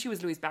 And when she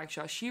was Louise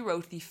Bagshaw, she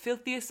wrote the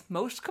filthiest,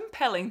 most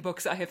compelling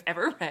books I have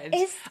ever read.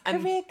 Is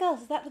Career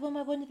Girls, is that the one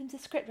where one of them's a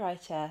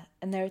scriptwriter?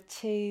 And there are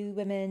 2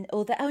 women,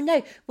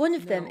 one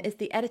of them is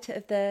the editor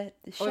of the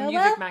show.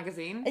 Music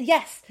magazine.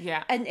 Yes.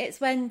 Yeah. And it's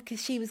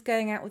because she was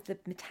going out with the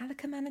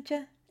Metallica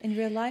manager. in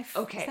real life.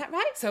 Okay, is that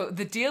right? So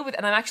the deal with,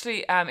 and I'm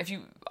actually,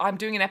 I'm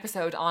doing an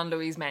episode on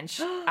Louise Mensch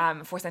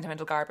for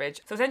Sentimental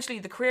Garbage. So essentially,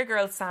 the Queer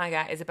Girl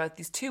saga is about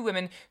these two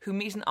women who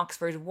meet in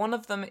Oxford. One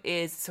of them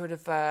is sort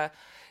of a,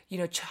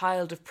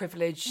 child of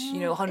privilege,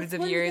 hundreds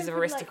of years of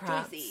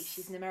aristocrats. Like Joycey.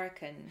 She's an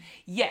American.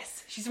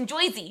 Yes, she's from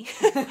Joycey.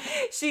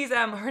 She's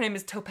her name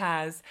is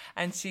Topaz,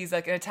 and she's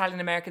like an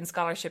Italian-American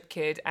scholarship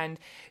kid, and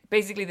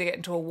basically they get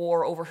into a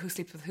war over who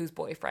sleeps with whose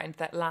boyfriend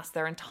that lasts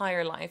their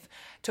entire life.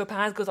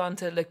 Topaz goes on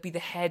to like be the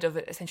head of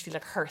essentially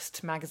like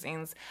Hearst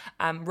magazines.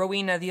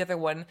 Rowena, the other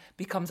one,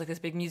 becomes like this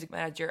big music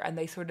manager, and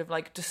they sort of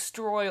like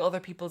destroy other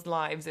people's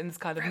lives in this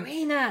kind of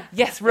Rowena.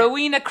 Yes,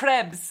 Rowena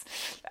Krebs,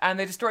 and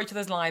they destroy each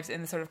other's lives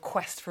in the sort of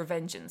quest for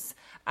vengeance.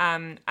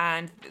 And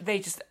they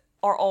just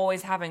are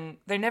always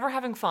they're never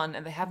having fun,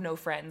 and they have no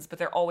friends, but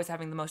they're always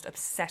having the most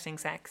upsetting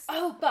sex.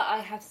 Oh, but I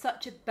have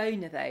such a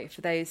boner though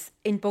for those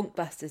in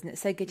Bonkbusters, and it's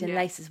so good in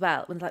Lace as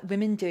well, when like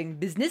women doing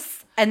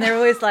business, and they're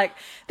always like,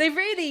 they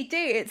really do.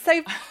 It's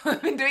so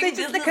they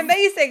just look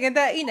amazing, and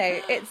that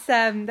it's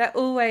they're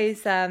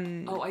always I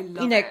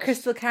love it.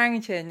 Crystal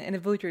Carrington in a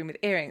boardroom with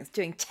earrings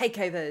doing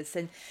takeovers,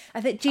 and I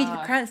think Judy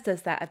Krantz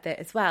does that a bit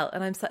as well.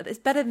 And I'm it's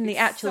better than the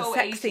actual so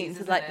sex 80s, scenes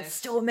with like the isn't it?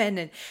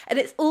 storemen, and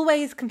it's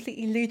always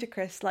completely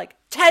ludicrous, like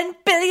 $10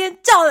 billion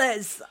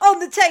on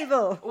the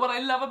table. What I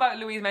love about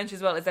Louise Mensch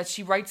as well is that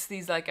she writes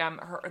these like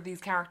these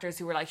characters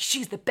who are like,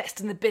 she's the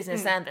best in the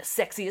business and the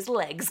sexiest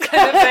legs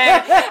kind of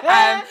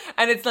thing.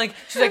 And it's like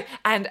she's like,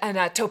 and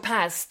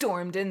Topaz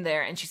stormed in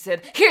there and she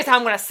said, here's how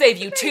I'm going to save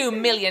you $2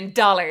 million.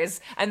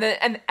 And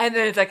then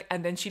it's like,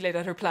 and then she laid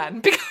out her plan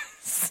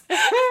because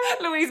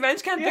Louise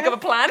Mensch can't pick up a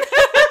plan. She's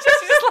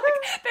just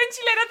like, then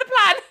she laid out the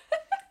plan.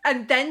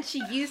 And then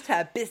she used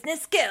her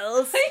business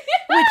skills,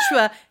 which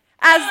were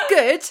as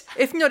good,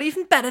 if not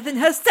even better than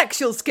her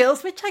sexual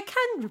skills, which I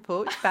can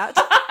report about.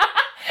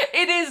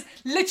 It is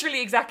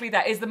literally exactly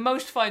that. It's the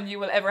most fun you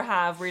will ever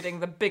have reading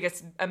the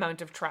biggest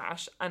amount of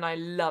trash, and I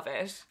love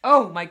it.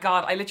 Oh my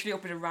god, I literally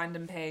opened a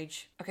random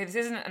page. Okay, this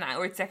isn't an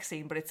outward sex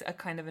scene, but it's a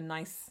kind of a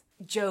nice...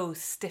 Jo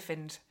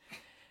stiffened.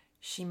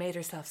 She made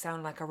herself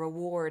sound like a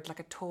reward, like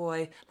a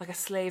toy, like a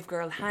slave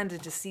girl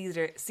handed to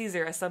Caesar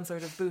as some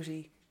sort of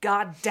booty.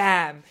 God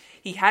damn,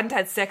 he hadn't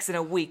had sex in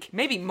a week,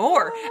 maybe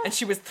more, and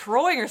she was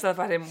throwing herself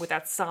at him with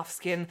that soft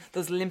skin,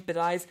 those limpid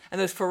eyes,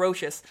 and those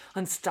ferocious,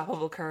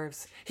 unstoppable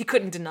curves. He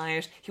couldn't deny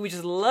it. He would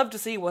just love to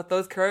see what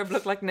those curves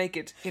look like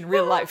naked in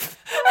real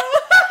life.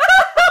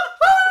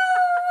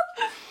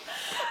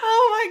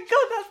 Oh my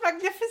god, that's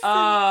magnificent.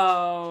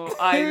 Oh,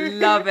 I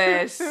love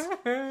it.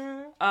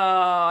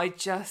 Oh,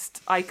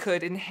 I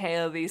could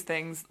inhale these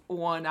things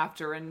one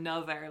after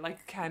another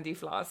like candy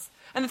floss.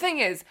 And the thing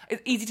is,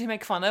 it's easy to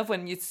make fun of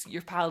when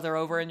your pals are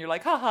over and you're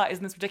like, haha,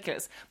 isn't this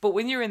ridiculous? But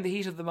when you're in the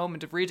heat of the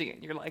moment of reading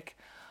it, you're like,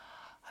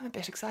 I'm a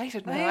bit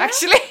excited now,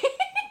 actually.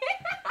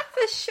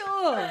 For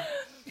sure.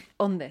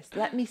 On this,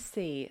 let me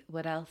see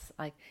what else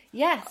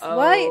Yes, Oh,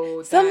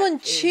 why? Someone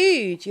that is-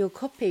 chewed your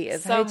copy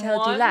of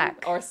Hotel du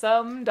Lac. or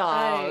some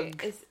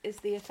dog. Is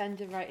the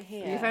offender right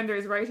here? The offender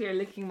is right here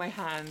licking my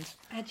hand.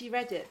 Had you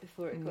read it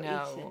before it got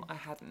eaten? No, I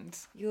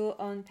hadn't. You're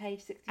on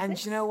page 66. And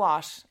do you know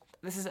what?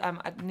 This is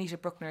Anita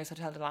Bruckner's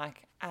Hotel du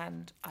Lac,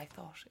 and I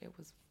thought it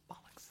was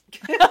bollocks.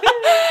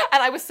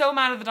 And I was so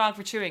mad at the dog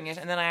for chewing it,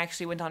 and then I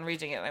actually went on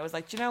reading it, and I was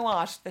like, do you know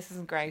what? This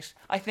isn't great.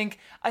 I think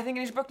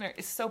Anita Bruckner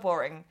is so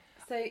boring.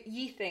 So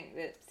you think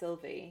that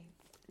Sylvie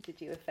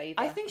did you a favour?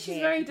 I think she's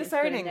here? very She just put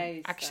a discerning,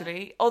 nose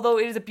actually. Although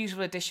it is a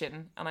beautiful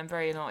edition, and I'm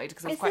very annoyed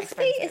because it's quite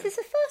expensive. Is this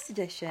a first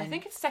edition? I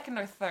think it's second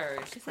or third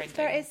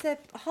printing. It's a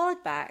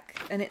hardback,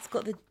 and it's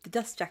got the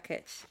dust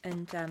jacket,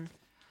 and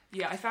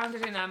Yeah, I found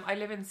it in... I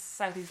live in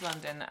South East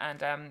London,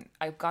 and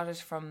I got it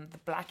from the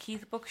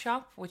Blackheath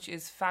bookshop, which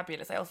is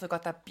fabulous. I also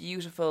got that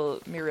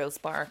beautiful Muriel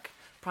Spark,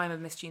 Prime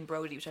of Miss Jean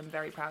Brodie, which I'm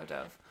very proud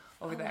of,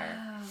 over there.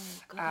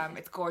 Wow,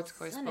 it's gorgeous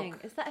stunning.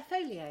 book. Is that a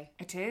folio?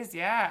 It is,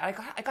 yeah.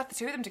 I got the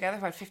two of them together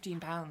for about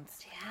 £15.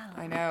 Yeah.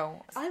 I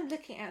know. I'm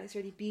looking at this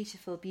really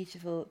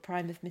beautiful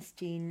Prime of Miss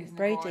Jean Isn't it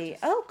Brodie. gorgeous?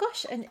 Oh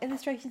gosh, and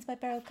illustrations by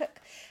Beryl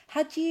Cook.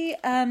 Had you?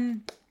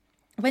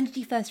 When did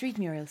you first read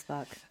Muriel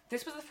Spark?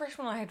 This was the first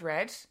one I had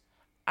read.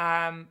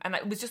 And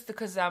it was just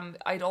because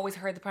I'd always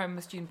heard the Prime of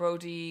Miss Jean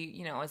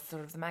Brodie, as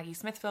sort of the Maggie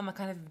Smith film. I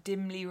kind of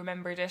dimly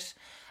remembered it.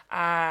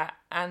 And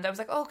I was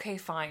like, okay,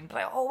 fine. But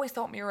I always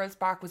thought Muriel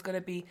Spark was going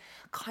to be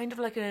kind of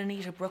like an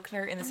Anita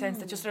Bruckner in the sense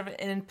that just sort of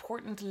an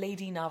important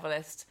lady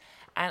novelist.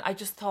 And I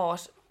just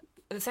thought,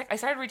 I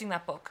started reading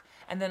that book,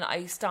 and then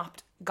I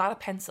stopped, got a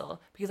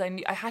pencil, because I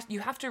knew you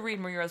have to read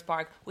Muriel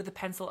Spark with a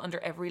pencil under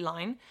every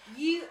line.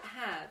 You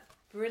have,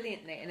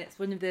 brilliantly, and it's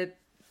one of the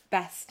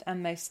best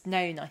and most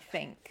known, I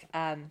think,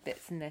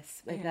 bits in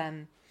this. With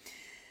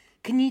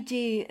can you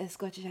do a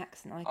Scottish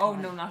accent? I can't. Oh,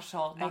 no, not at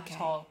all. Not at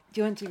all.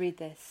 Do you want to read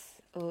this?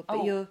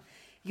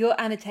 Your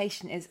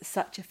annotation is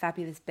such a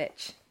fabulous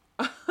bitch.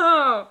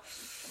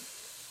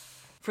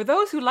 For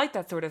those who like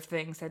that sort of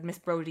thing, said Miss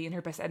Brodie in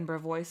her best Edinburgh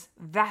voice,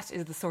 that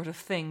is the sort of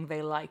thing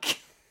they like.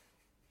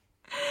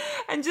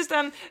 And just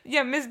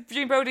Miss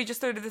Jean Brodie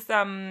just sort of this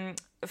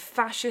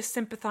fascist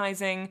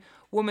sympathising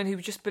woman who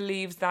just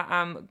believes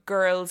that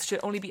girls should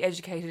only be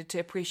educated to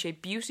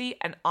appreciate beauty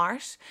and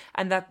art,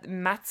 and that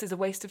maths is a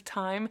waste of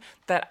time,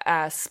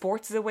 that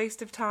sports is a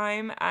waste of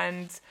time,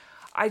 and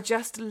I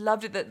just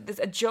loved it that there's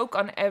a joke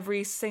on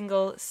every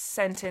single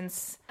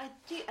sentence. I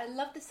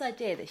love this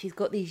idea that she's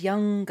got these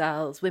young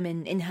girls,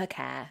 women in her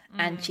care,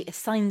 and she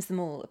assigns them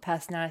all a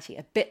personality,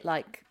 a bit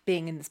like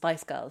being in the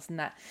Spice Girls, and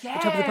that the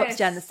top of the pops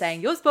down the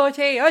saying, you're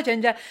sporty, you're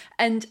ginger,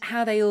 and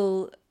how they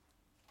all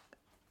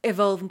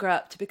evolve and grow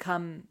up to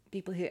become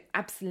people who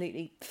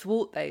absolutely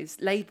thwart those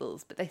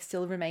labels, but they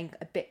still remain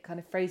a bit kind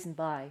of frozen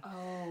by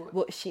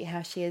how she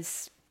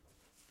has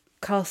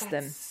cast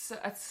them. It's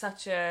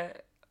such a...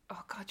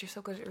 Oh God, you're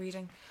so good at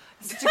reading.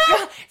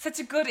 Such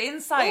a good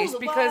insight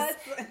because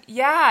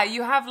you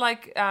have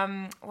like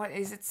what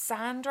is it?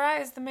 Sandra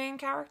is the main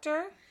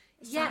character.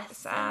 Yes,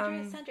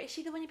 Sandra. Is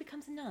she the one who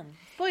becomes a nun?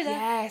 Spoiler.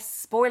 Yes,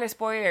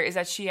 spoiler is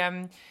that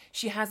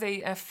she has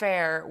a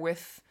affair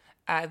with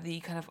the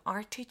kind of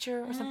art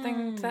teacher or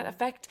something to that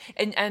effect.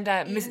 And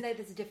even though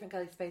there's a different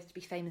girl who's supposed to be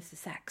famous for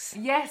sex.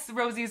 Yes,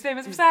 Rosie is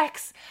famous for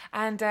sex.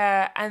 And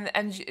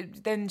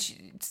then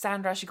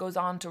Sandra, she goes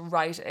on to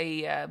write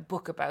a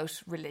book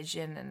about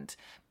religion, and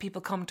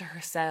people come to her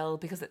cell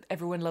because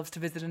everyone loves to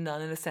visit a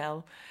nun in a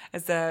cell,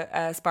 as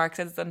Spark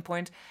says at some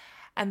point.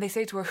 And they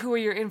say to her, who are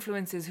your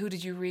influences? Who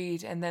did you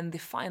read? And then the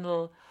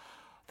final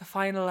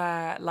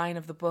line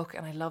of the book,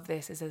 and I love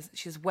this, is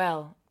she says,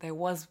 well, there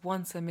was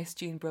once a Miss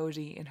Jean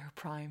Brodie in her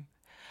prime.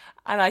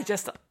 And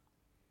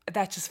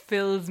that just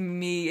fills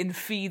me and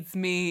feeds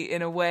me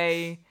in a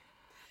way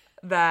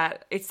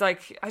that it's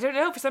like, I don't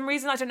know, for some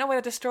reason, I don't know why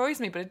that destroys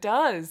me, but it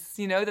does,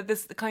 that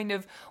this kind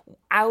of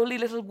owly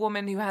little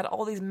woman who had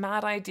all these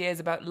mad ideas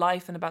about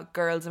life and about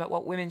girls, about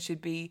what women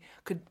should be,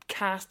 could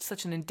cast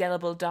such an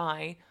indelible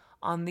die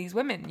on these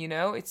women,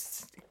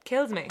 it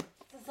kills me.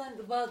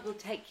 The world will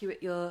take you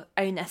at your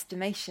own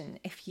estimation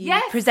if you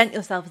present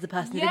yourself as a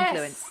person of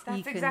influence.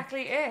 That's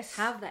exactly it.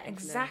 Have that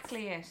influence.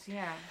 Exactly it,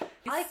 yeah.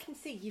 I can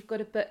see you've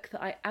got a book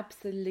that I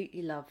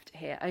absolutely loved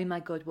here. Oh my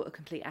God, what a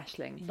complete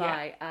Aisling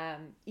by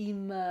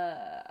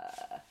Emer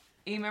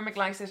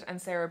McLysett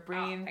and Sarah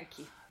Breen. Oh, thank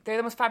you. They're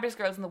the most fabulous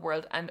girls in the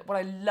world, and what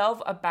I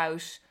love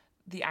about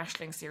the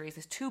Aisling series,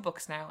 there's 2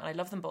 books now, and I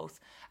love them both,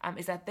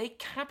 is that they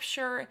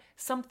capture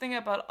something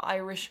about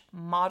Irish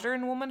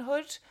modern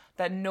womanhood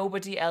that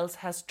nobody else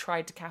has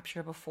tried to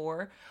capture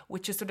before,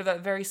 which is sort of a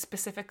very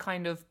specific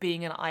kind of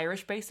being an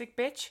Irish basic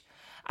bitch.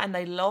 And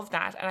I love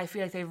that, and I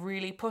feel like they've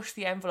really pushed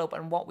the envelope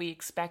on what we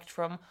expect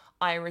from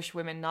Irish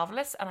women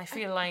novelists, and I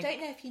feel like... I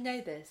don't know if you know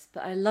this,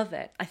 but I love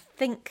it. I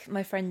think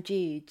my friend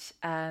Jude,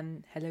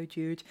 hello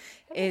Jude,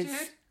 is...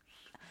 Jude.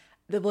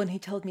 The one who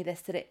told me this,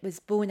 that it was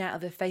born out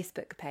of a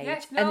Facebook page.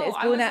 Yes, and it's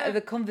born out of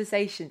a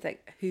conversation,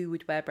 like, who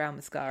would wear brown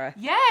mascara?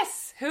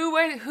 Yes!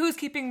 Who's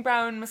keeping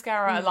brown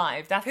mascara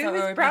alive? That's how it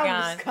began. Who is brown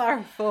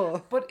mascara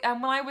for? But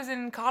when I was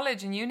in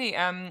college, in uni,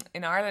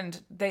 in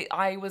Ireland,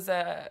 I was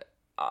a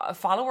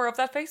follower of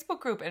that Facebook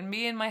group, and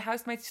me and my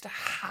housemates used to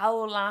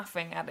howl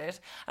laughing at it,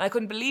 and I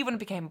couldn't believe when it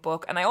became a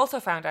book. And I also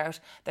found out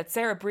that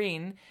Sarah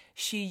Breen,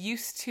 she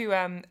used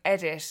to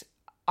edit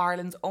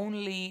Ireland's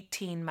only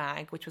teen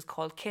mag, which was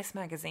called Kiss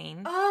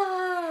Magazine.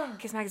 Oh.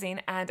 Kiss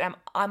Magazine. And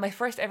my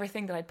first ever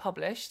thing that I'd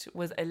published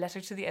was a letter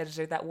to the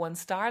editor, that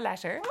 1-star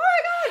letter. Oh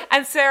my God!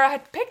 And Sarah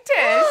had picked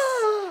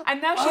it.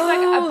 And now she's like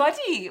a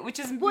buddy, which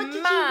is what mad. Did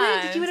you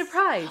win? Did you win a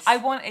prize? I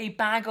won a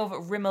bag of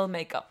Rimmel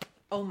makeup.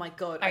 Oh my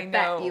God, I bet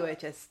know. You were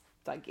just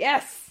like,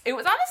 yes. It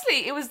was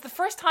honestly, it was the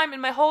first time in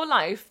my whole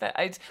life that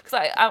because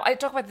I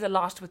talk about this a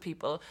lot with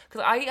people,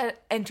 because I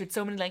entered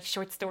so many like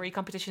short story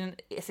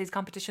essays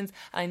competitions,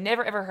 and I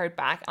never ever heard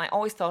back, and I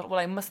always thought,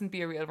 well, I mustn't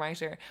be a real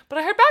writer, but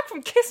I heard back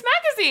from Kiss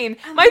Magazine,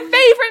 my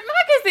favourite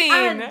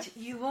magazine, and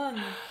you won.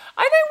 And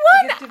I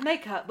won the gift of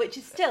makeup, which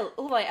is still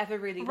all I ever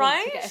really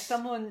want to get. If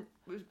someone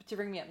was to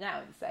ring me up now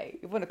and say,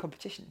 you won a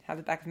competition, have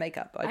a bag of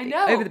makeup, I'd be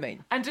over the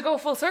moon. And to go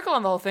full circle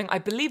on the whole thing, I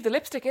believe the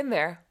lipstick in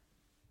there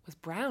was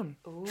brown.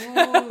 Ooh.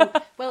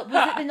 Well,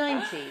 was it the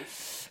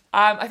 90s?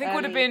 I think it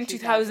would have been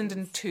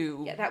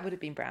 2002. Yeah, that would have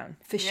been brown,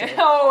 for sure.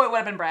 Oh, it would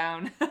have been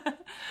brown.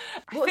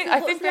 I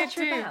think they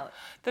do. About?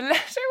 The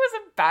letter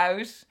was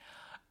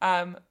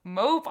about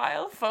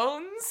mobile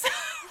phones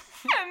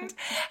and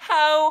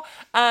how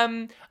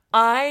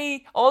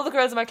all the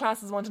girls in my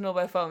classes want to know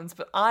about phones,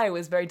 but I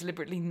was very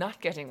deliberately not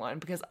getting one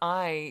because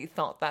I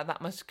thought that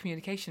much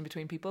communication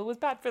between people was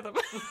bad for them.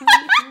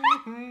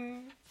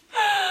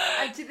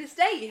 And to this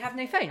day, you have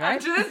no phone, right?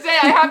 And to this day,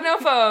 I have no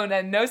phone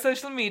and no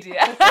social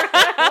media.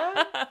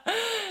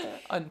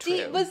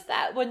 Untrue. Was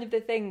that one of the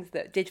things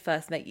that did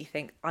first make you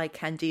think, I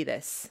can do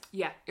this?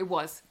 Yeah, it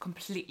was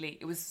completely.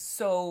 It was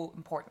so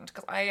important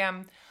because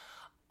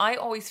I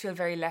always feel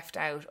very left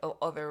out of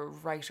other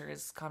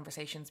writers'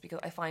 conversations because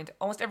I find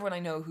almost everyone I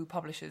know who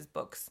publishes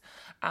books,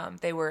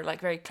 they were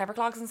like very clever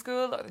clogs in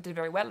school, or they did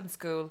very well in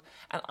school,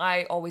 and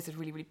I always did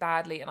really, really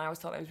badly, and I always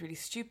thought I was really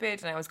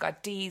stupid, and I always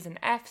got D's and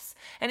F's,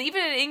 and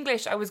even in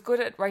English I was good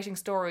at writing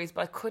stories,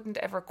 but I couldn't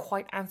ever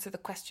quite answer the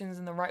questions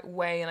in the right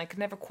way, and I could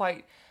never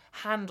quite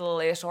handle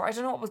it, or I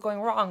don't know what was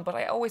going wrong, but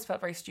I always felt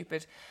very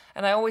stupid.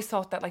 And I always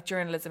thought that like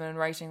journalism and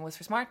writing was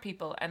for smart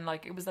people, and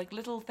like it was like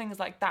little things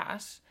like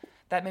that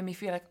made me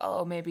feel like,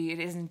 oh, maybe it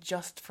isn't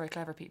just for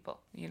clever people,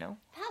 you know?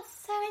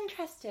 That's so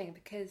interesting,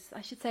 because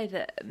I should say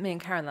that me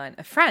and Caroline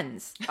are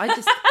friends. I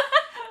just,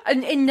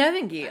 and in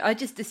knowing you, I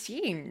just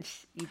assumed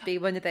you'd be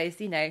one of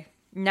those, you know,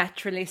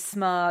 naturally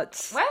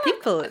smart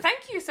people.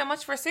 Thank you so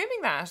much for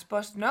assuming that,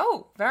 but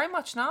no, very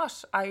much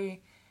not. I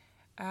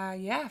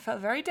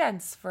felt very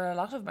dense for a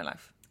lot of my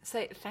life.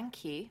 So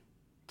thank you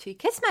to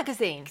Kiss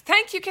Magazine.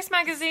 Thank you, Kiss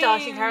Magazine.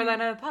 Starting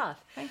Caroline on a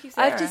path. Thank you,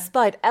 Sarah. I've just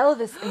spied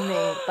Elvis and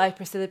Me by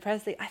Priscilla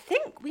Presley. I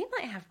think we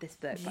might have this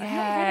book, but I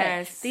haven't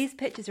read it. These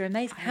pictures are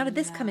amazing. How did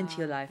this come into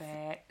your life?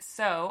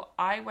 So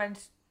I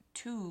went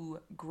to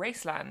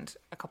Graceland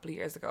a couple of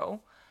years ago.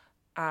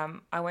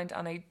 I went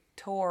on a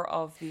tour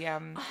of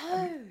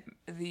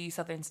the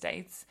southern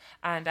states,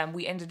 and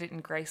we ended it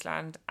in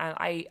Graceland, and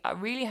I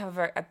really have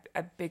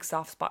a big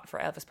soft spot for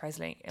Elvis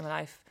Presley in my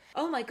life.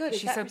 Oh my god,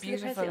 she's so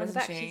beautiful,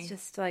 isn't she? She's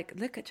just like,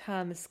 look at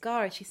her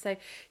mascara.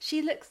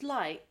 She looks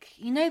like,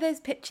 you know those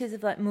pictures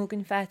of like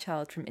Morgan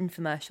Fairchild from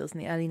infomercials in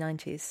the early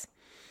 90s?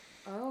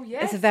 Oh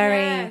yes, it's a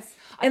very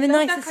in the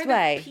nicest that kind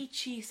way. Of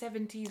peachy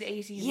 70s,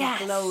 80s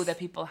glow that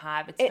people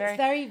have. It's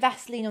very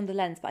Vaseline on the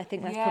lens, but I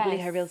think that's probably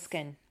her real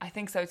skin. I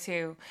think so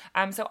too.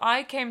 So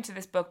I came to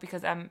this book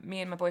because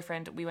me and my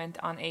boyfriend, we went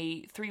on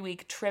a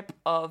 3-week trip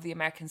of the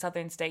American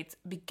southern states,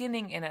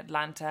 beginning in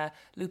Atlanta,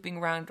 looping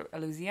around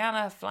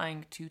Louisiana,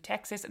 flying to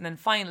Texas, and then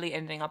finally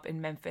ending up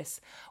in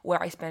Memphis,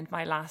 where I spent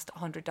my last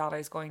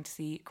 $100 going to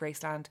see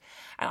Graceland.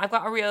 And I've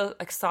got a real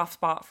like soft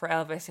spot for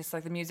Elvis. It's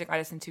like the music I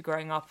listened to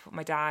growing up.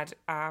 My dad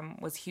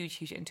was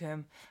huge into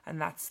him,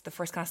 and that's the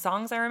first kind of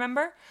songs I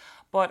remember.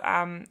 But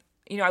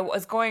you know, I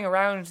was going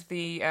around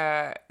the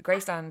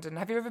Graceland, and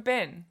have you ever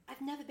been?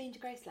 I've never been to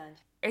Graceland.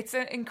 It's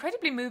an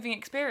incredibly moving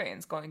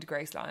experience going to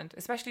Graceland,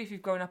 especially if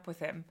you've grown up with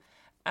him.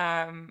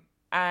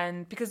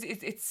 And because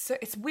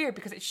it's weird,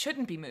 because it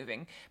shouldn't be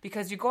moving,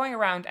 because you're going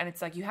around and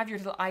it's like you have your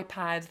little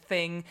iPad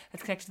thing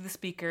that's connected to the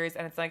speakers,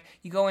 and it's like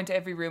you go into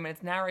every room and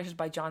it's narrated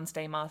by John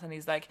Stamos, and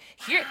he's like,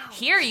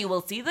 here you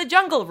will see the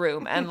jungle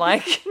room, and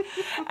like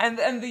and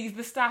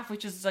the staff,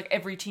 which is like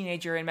every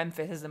teenager in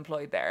Memphis is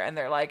employed there, and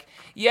they're like,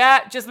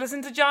 yeah, just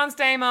listen to John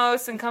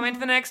Stamos and come into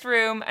the next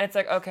room, and it's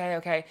like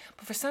okay,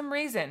 but for some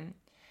reason,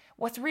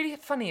 what's really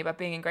funny about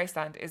being in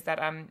Graceland is that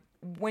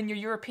when you're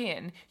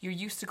European, you're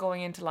used to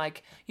going into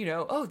like, you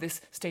know, oh,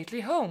 this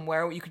stately home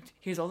where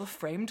here's all the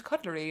framed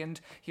cutlery and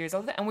here's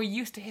all that. And we're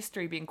used to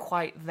history being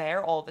quite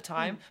there all the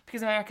time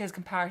because America is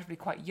comparatively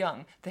quite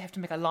young. They have to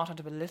make a lot out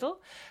of a little.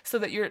 So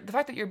that the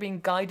fact that you're being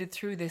guided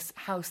through this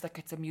house like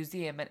it's a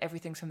museum and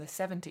everything's from the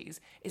 70s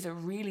is a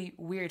really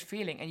weird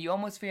feeling. And you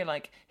almost feel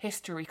like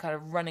history kind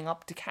of running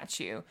up to catch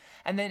you.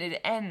 And then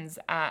it ends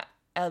at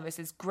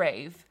Elvis's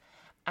grave.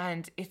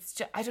 And it's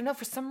just, I don't know,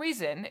 for some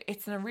reason,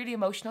 it's a really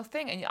emotional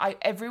thing. And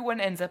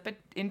everyone ends up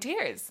in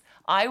tears.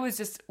 I was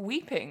just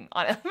weeping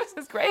on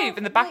Elvis's grave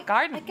in the back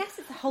garden. I guess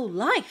it's a whole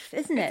life,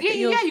 isn't it? Yeah,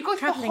 you go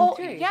through the whole...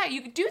 Through. Yeah,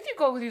 you do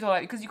go through the whole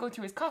life, because you go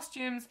through his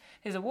costumes,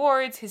 his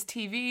awards, his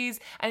TVs,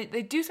 and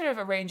they do sort of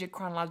arrange it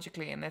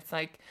chronologically. And it's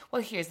like,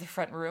 well, here's the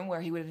front room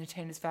where he would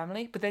entertain his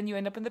family, but then you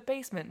end up in the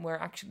basement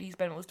where actually he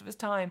spent most of his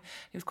time.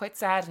 He was quite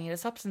sad and he had a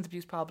substance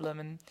abuse problem,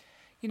 and...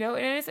 You know,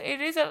 it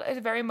is a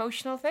very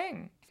emotional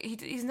thing.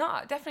 He's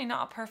definitely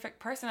not a perfect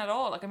person at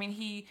all. Like, I mean,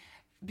 he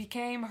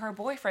became her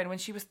boyfriend when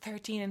she was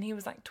 13 and he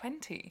was like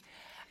 20.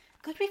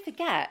 God, we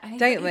forget, and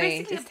don't we?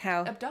 Basically Just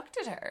how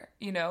abducted her.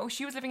 You know,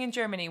 she was living in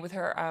Germany with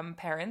her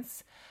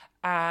parents,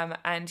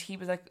 and he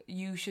was like,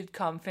 "You should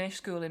come, finish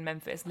school in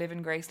Memphis, live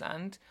in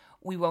Graceland.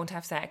 We won't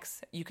have sex.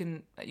 You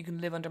can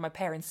live under my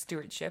parents'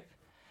 stewardship."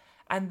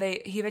 And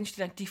he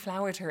eventually like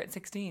deflowered her at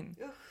 16.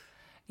 Ugh.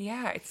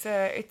 Yeah, it's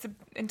a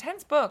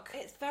intense book.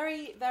 It's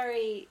very,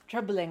 very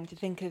troubling to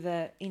think of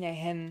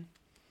him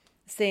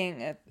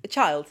seeing a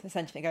child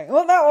essentially going,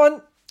 "Oh, that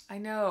one." I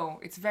know,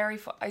 it's very.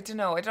 I don't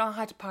know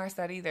how to parse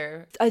that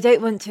either. I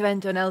don't want to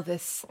end on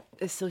Elvis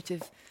as sort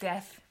of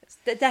death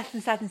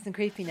and sadness and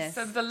creepiness.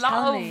 So there's a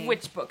lot of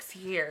witch books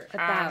here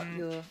about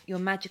your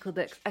magical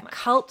books,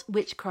 occult,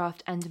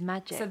 witchcraft, and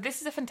magic. So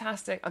this is a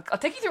fantastic. I'll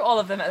take you through all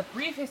of them. A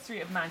brief history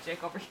of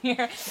magic over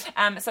here.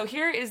 So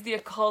here is the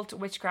occult,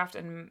 witchcraft,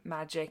 and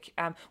magic,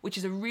 which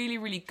is a really,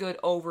 really good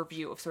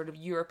overview of sort of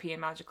European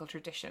magical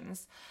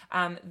traditions.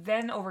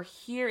 Then over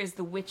here is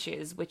the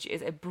witches, which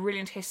is a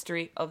brilliant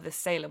history of the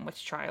Salem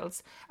witch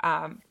trials.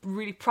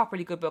 Really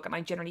properly good book, and I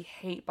generally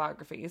hate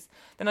biographies.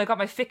 Then I've got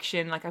my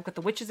fiction, like I've got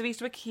the Witches of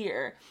Eastwick here.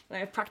 And I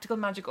have practical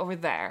magic over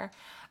there.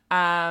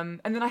 And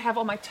then I have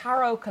all my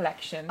tarot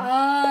collection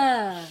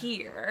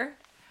here.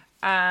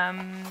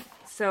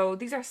 So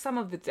these are some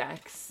of the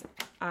decks.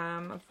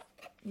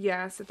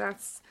 So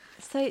that's...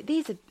 So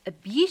these are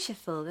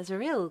beautiful. There's a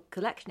real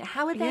collection.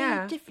 How are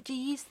they different? Do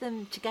you use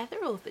them together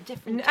or for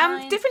different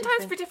times? Different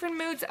times for different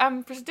moods.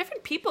 For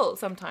different people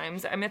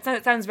sometimes. I mean,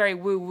 it sounds very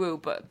woo-woo,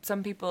 but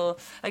some people...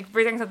 Like,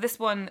 for example, this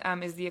one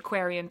is the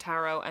Aquarian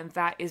Tarot, and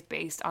that is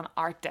based on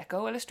Art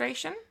Deco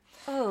illustration.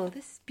 Oh,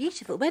 this is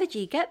beautiful. Where did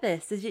you get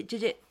this?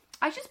 Did it?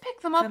 I just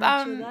pick them up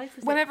Come into your life,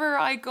 is it? whenever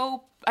I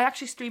go. I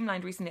actually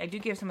streamlined recently. I do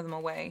give some of them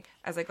away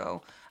as I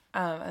go,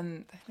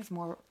 and I think there's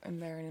more in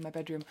there in my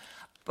bedroom.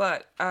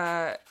 But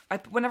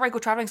whenever I go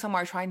traveling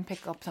somewhere, I try and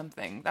pick up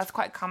something. That's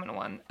quite a common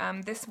one.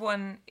 This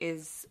one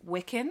is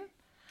Wiccan.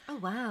 Oh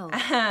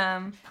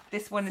wow!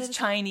 This one is it's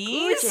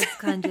Chinese. Gorgeous,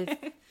 kind of.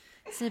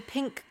 It's in a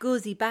pink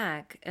gauzy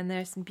bag, and there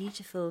are some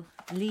beautiful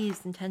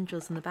leaves and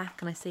tendrils on the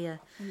back. And I see a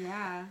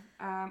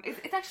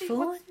It's actually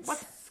Fawns?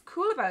 what's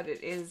cool about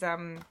it is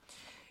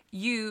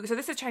So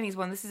this is a Chinese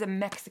one. This is a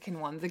Mexican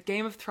one. The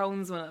Game of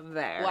Thrones one up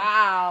there.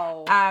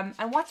 wow.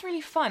 And what's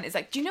really fun is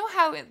like, do you know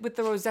how with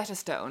the Rosetta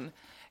Stone,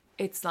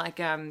 it's like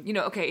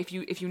okay,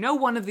 if you know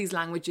one of these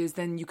languages,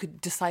 then you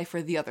could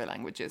decipher the other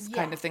languages,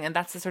 kind of thing. And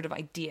that's the sort of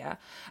idea.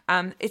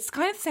 It's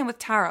kind of the same with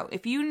tarot.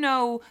 If you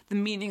know the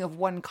meaning of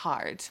one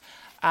card,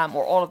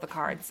 or all of the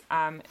cards,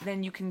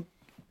 then you can.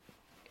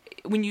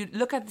 When you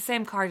look at the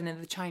same card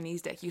in the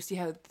Chinese deck, you see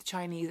how the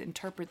Chinese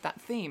interpret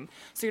that theme.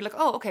 So you're like,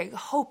 oh, okay,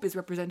 hope is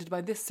represented by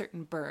this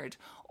certain bird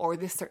or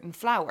this certain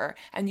flower.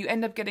 And you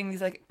end up getting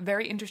these like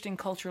very interesting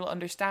cultural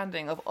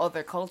understanding of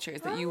other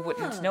cultures that you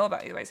wouldn't know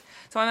about otherwise.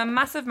 So I'm a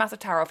massive, massive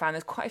tarot fan.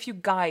 There's quite a few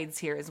guides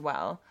here as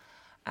well.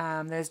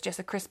 There's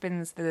Jessica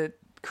Crispin's The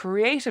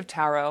Creative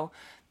Tarot.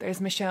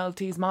 There's Michelle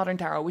T's Modern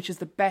Tarot, which is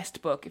the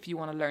best book if you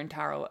want to learn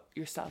tarot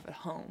yourself at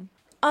home.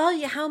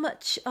 How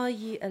much are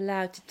you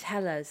allowed to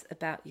tell us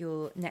about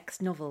your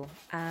next novel,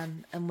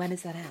 and when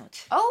is that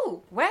out?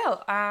 Oh,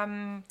 well,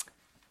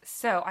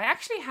 so I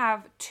actually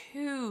have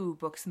 2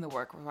 books in the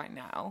work right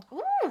now.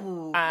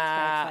 Ooh,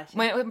 that's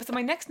very exciting.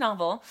 My next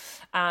novel,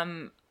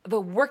 the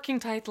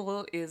working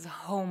title is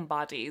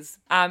Homebodies.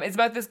 It's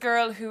about this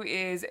girl who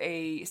is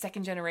a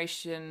second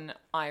generation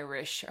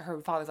Irish. Her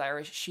father's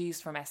Irish. She's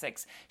from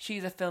Essex.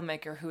 She's a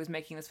filmmaker who is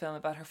making this film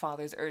about her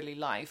father's early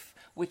life,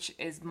 which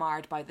is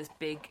marred by this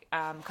big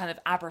kind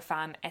of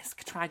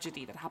Aberfan-esque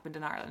tragedy that happened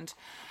in Ireland.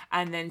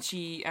 And then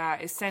she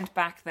is sent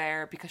back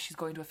there because she's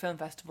going to a film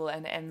festival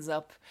and ends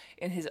up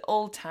in his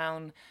old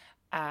town,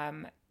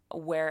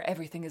 where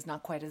everything is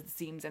not quite as it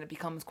seems, and it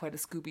becomes quite a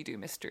Scooby-Doo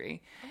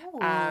mystery.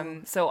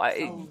 So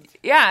I'm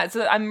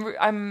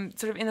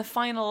sort of in the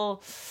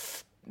final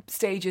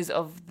stages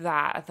of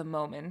that at the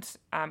moment.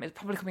 It's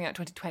probably coming out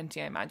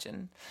 2020, I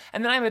imagine.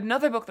 And then I have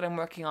another book that I'm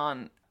working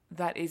on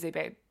that is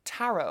about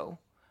tarot,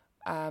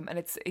 and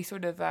it's a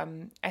sort of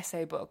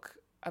essay book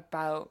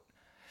about.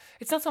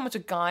 It's not so much a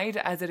guide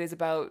as it is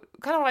about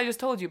kind of what I just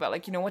told you about,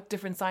 like, you know, what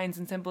different signs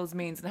and symbols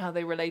means and how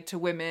they relate to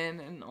women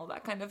and all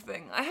that kind of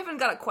thing. I haven't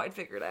got it quite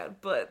figured out,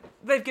 but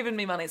they've given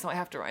me money, so I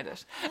have to write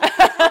it.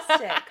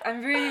 Fantastic.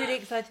 I'm really, really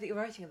excited that you're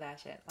writing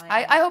about it.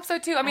 I hope so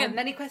too. I mean, have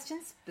many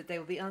questions, but they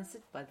will be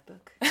answered by the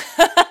book.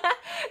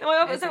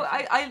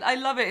 I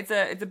love it.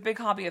 It's a big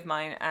hobby of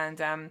mine,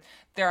 and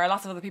there are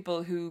lots of other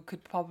people who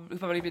could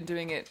probably been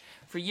doing it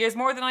for years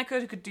more than I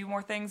could, who could do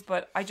more things.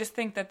 But I just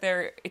think that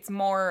it's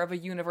more of a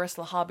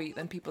universal hobby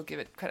than people give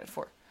it credit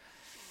for.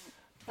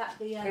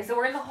 Okay, so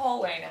we're in the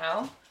hallway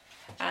now.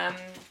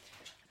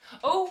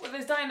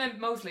 There's Diana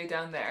Mosley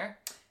down there,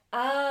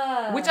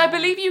 which I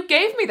believe you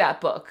gave me that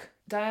book.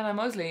 Diana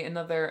Mosley,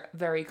 another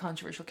very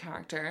controversial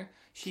character.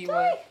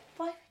 Why?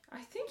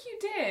 I think you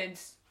did.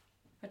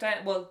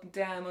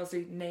 Diana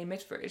Mosley, née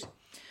Mitford.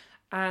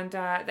 And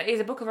that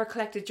is a book of her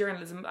collected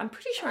journalism. I'm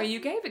pretty sure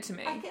you gave it to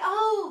me.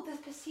 The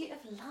Pursuit of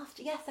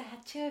Laughter. Yes, I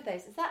had 2 of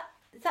those. Is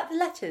that the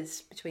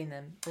letters between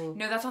them? Or?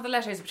 No, that's not the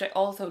letters, which I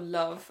also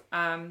love.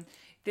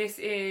 This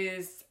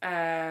is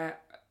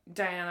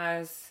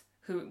Diana's,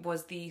 who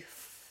was the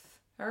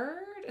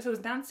 3rd. So it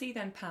was Nancy,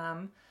 then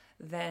Pam,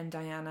 then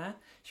Diana.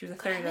 She was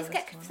the 3rd eldest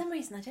one. For some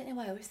reason, I don't know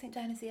why, I always think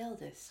Diana's the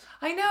eldest.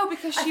 I know,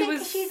 because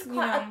she's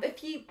quite.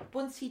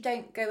 Once you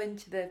don't go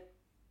into the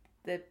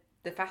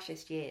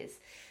fascist years,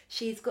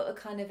 she's got a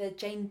kind of a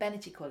Jane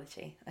Bennett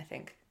quality, I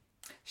think.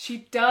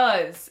 She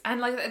does,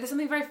 and like there's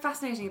something very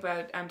fascinating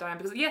about Diana,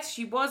 because yes,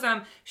 she was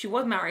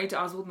married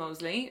to Oswald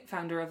Mosley,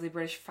 founder of the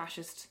British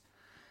Fascist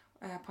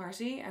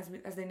Party, as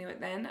they knew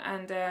it then,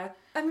 and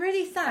I'm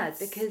really sad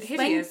because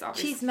hideous, when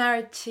obviously. She's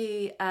married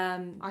to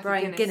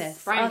Brian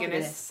Guinness.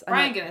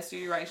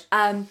 You're right.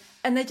 And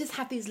they just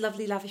have these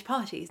lovely lavish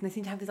parties, and they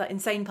seem to have these like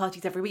insane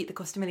parties every week that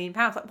cost £1 million.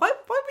 Like, why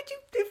would you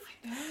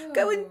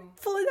go and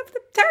fall in love with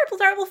a terrible,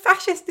 terrible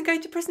fascist and go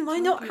to prison? Why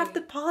not have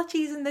the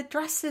parties and the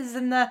dresses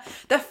and the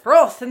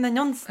froth and the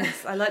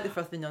nonsense? I like the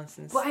froth and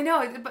nonsense. Well, I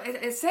know, but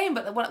it's same.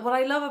 But what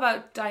I love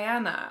about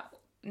Diana,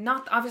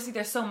 not obviously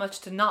there's so much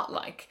to not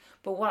like,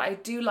 but what I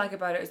do like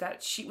about it is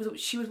that she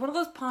was one of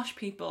those posh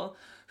people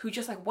who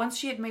just like once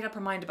she had made up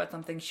her mind about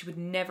something, she would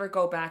never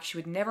go back, she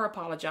would never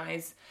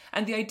apologise.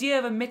 And the idea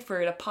of a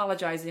Mitford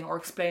apologising or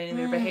explaining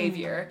their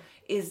behaviour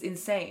is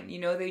insane. You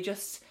know, they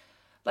just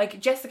like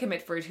Jessica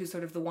Mitford, who's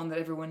sort of the one that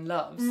everyone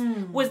loves,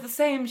 was the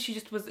same. She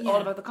just was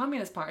all about the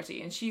Communist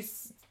Party, and she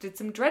did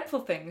some dreadful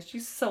things. She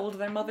sold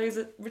their mother's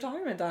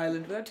retirement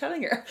island without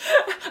telling her,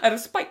 out of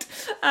spite.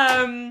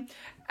 And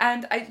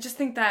I just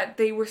think that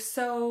they were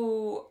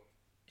so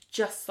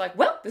just like,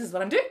 well, this is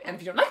what I'm doing, and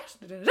if you don't like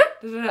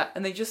it,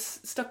 and they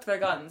just stuck to their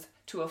guns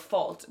to a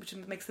fault, which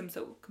makes them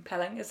so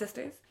compelling as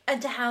sisters.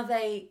 And to how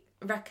they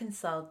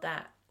reconciled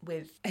that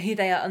with who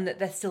they are, and that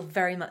they're still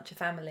very much a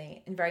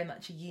family and very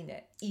much a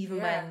unit,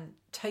 even when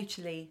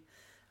totally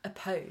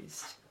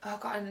opposed. Oh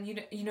God! And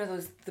you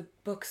know the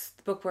book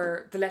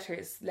where the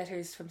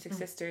letters from Six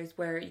Sisters,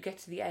 where you get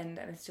to the end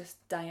and it's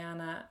just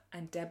Diana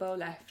and Debo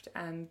left,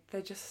 and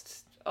they're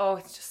just,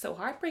 it's just so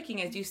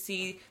heartbreaking as you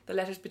see the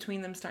letters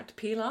between them start to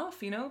peel off,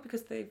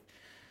 because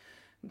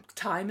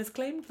time has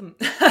claimed them.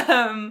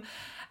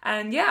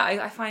 And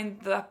I find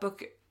that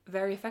book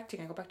very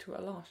affecting. I go back to it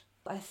a lot.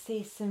 I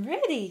see some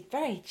really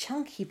very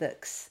chunky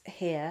books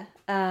here.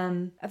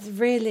 It's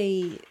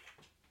really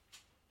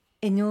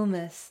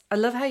enormous. I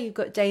love how you've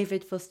got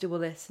David Foster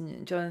Wallace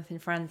and Jonathan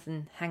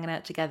Franzen hanging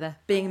out together,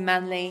 being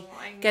manly,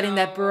 getting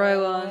their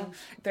bro on.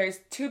 There's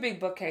 2 big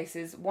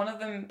bookcases. One of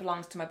them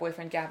belongs to my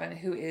boyfriend Gavin,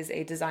 who is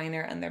a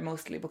designer, and they're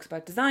mostly books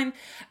about design.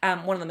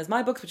 One of them is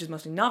my books, which is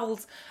mostly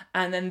novels.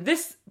 And then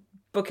this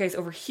bookcase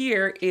over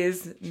here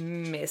is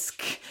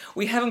Misk.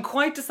 We haven't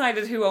quite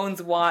decided who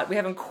owns what. We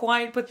haven't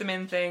quite put them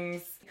in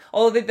things.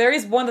 Although there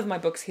is one of my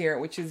books here,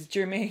 which is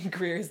Germaine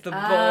Greer's The Boy.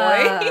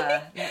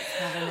 Let's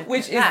have a look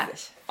which at that.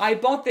 Is, I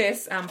bought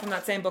this from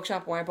that same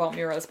bookshop where I bought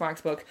Muriel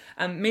Sparks' book.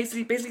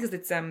 Basically because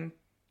it's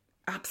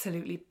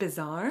absolutely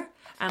bizarre.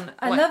 And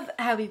I love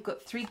how we've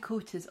got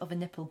 3/4 of a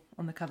nipple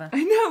on the cover.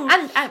 I know.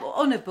 And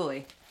on a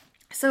boy.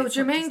 So it's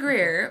Germaine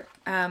Greer,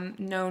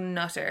 no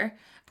nutter,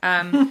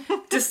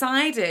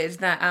 decided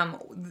that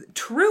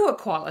true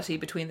equality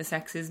between the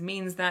sexes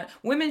means that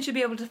women should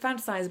be able to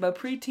fantasize about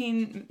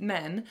preteen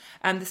men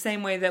the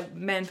same way that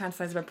men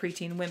fantasize about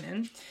preteen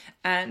women,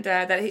 and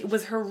that it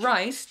was her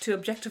right to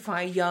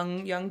objectify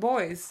young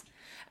boys.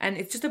 And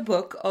it's just a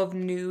book of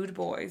nude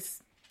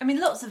boys. I mean,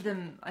 lots of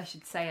them, I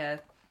should say,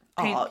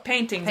 are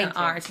paintings and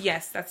art.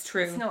 Yes, that's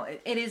true.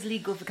 It is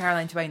legal for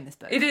Caroline to own this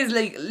book. It is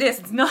legal. Yes,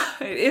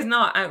 it is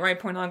not outright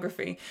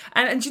pornography.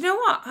 And you know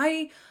what?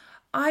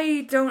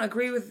 I don't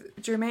agree with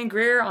Germaine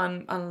Greer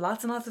on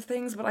lots and lots of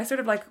things, but I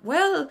sort of like,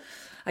 well,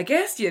 I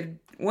guess you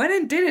went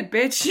and did it,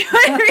 bitch. You know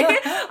what I mean?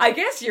 I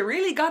guess you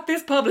really got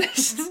this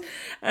published.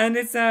 And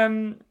it's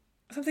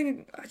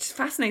something that just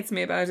fascinates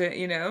me about it,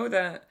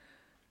 that...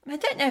 I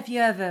don't know if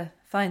you ever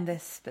find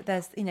this, but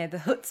there's, the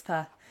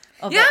chutzpah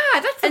of it.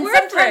 That's the and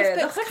word for it. And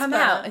sometimes books come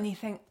out and you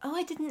think,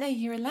 I didn't know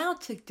you're allowed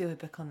to do a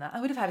book on that.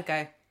 I would have had a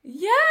go.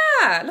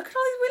 Yeah, look at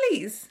all these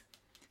willies.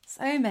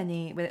 So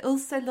many, but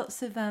also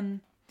lots of...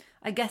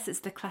 I guess it's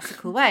the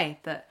classical way,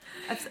 but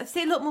I've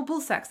seen a lot more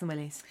ball sacks than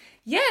willies.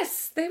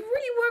 Yes, they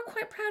really were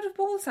quite proud of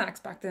ball sacks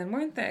back then,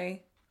 weren't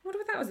they? I wonder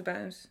what that was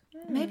about.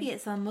 Maybe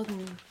it's our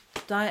modern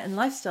diet and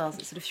lifestyles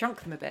that sort of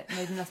shrunk them a bit,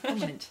 made them less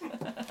prominent.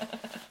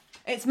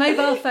 It's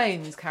mobile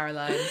phones,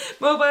 Caroline.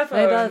 Mobile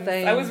phones.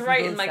 I was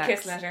right in my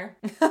kiss letter.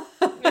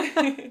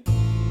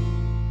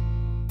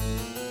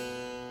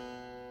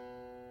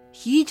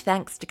 Huge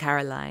thanks to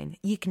Caroline.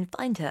 You can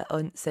find her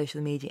on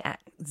social media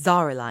at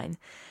Zaraline,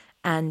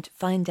 and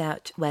find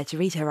out where to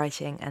read her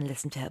writing and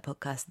listen to her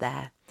podcast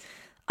there.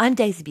 I'm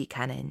Daisy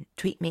Buchanan.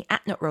 Tweet me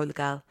at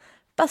NotRollerGirl.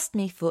 Bust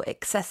me for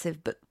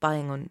excessive book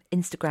buying on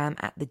Instagram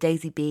at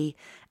TheDaisyB.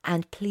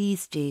 And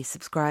please do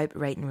subscribe,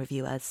 rate and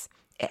review us.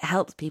 It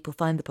helps people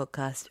find the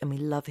podcast and we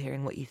love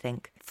hearing what you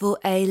think. For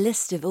a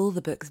list of all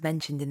the books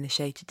mentioned in the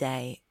show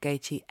today, go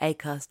to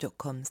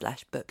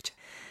acast.com/booked.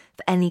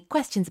 For any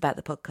questions about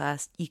the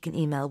podcast, you can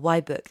email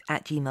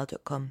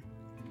whybooked@gmail.com.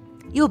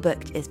 You're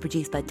Booked is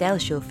produced by Dale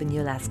Shaw for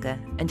New Alaska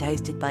and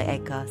hosted by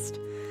Acast.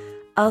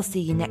 I'll see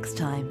you next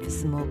time for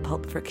some more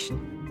pulp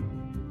friction.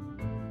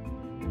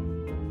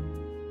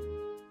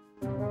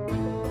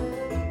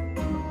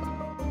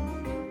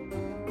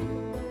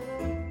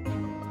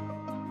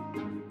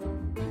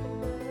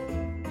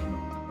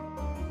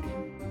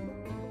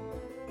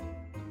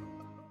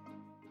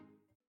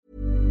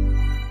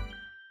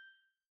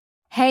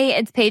 Hey,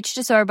 it's Paige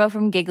DeSorbo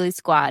from Giggly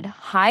Squad.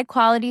 High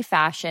quality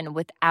fashion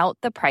without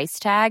the price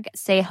tag.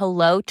 Say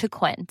hello to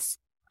Quince.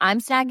 I'm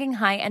snagging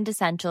high-end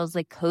essentials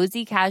like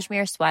cozy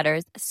cashmere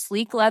sweaters,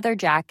 sleek leather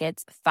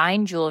jackets,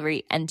 fine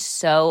jewelry, and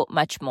so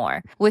much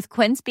more. With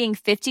Quince being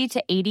 50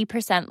 to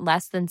 80%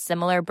 less than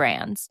similar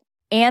brands.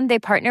 And they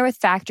partner with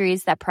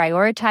factories that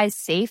prioritize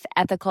safe,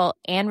 ethical,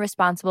 and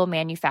responsible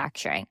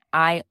manufacturing.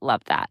 I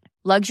love that.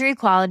 Luxury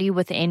quality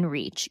within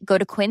reach. Go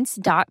to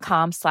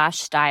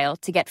quince.com/style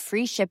to get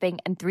free shipping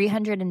and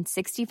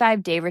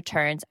 365-day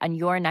returns on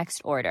your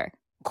next order.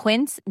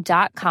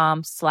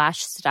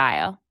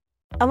 Quince.com/style.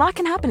 A lot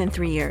can happen in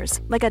 3 years,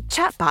 like a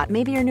chatbot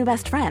may be your new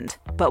best friend.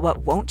 But what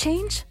won't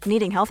change?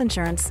 Needing health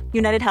insurance.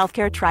 United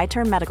Healthcare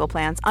Tri-Term Medical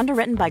Plans,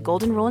 underwritten by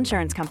Golden Rule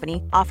Insurance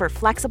Company, offer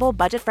flexible,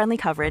 budget-friendly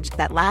coverage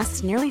that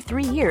lasts nearly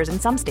 3 years in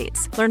some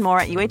states. Learn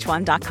more at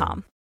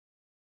uh1.com.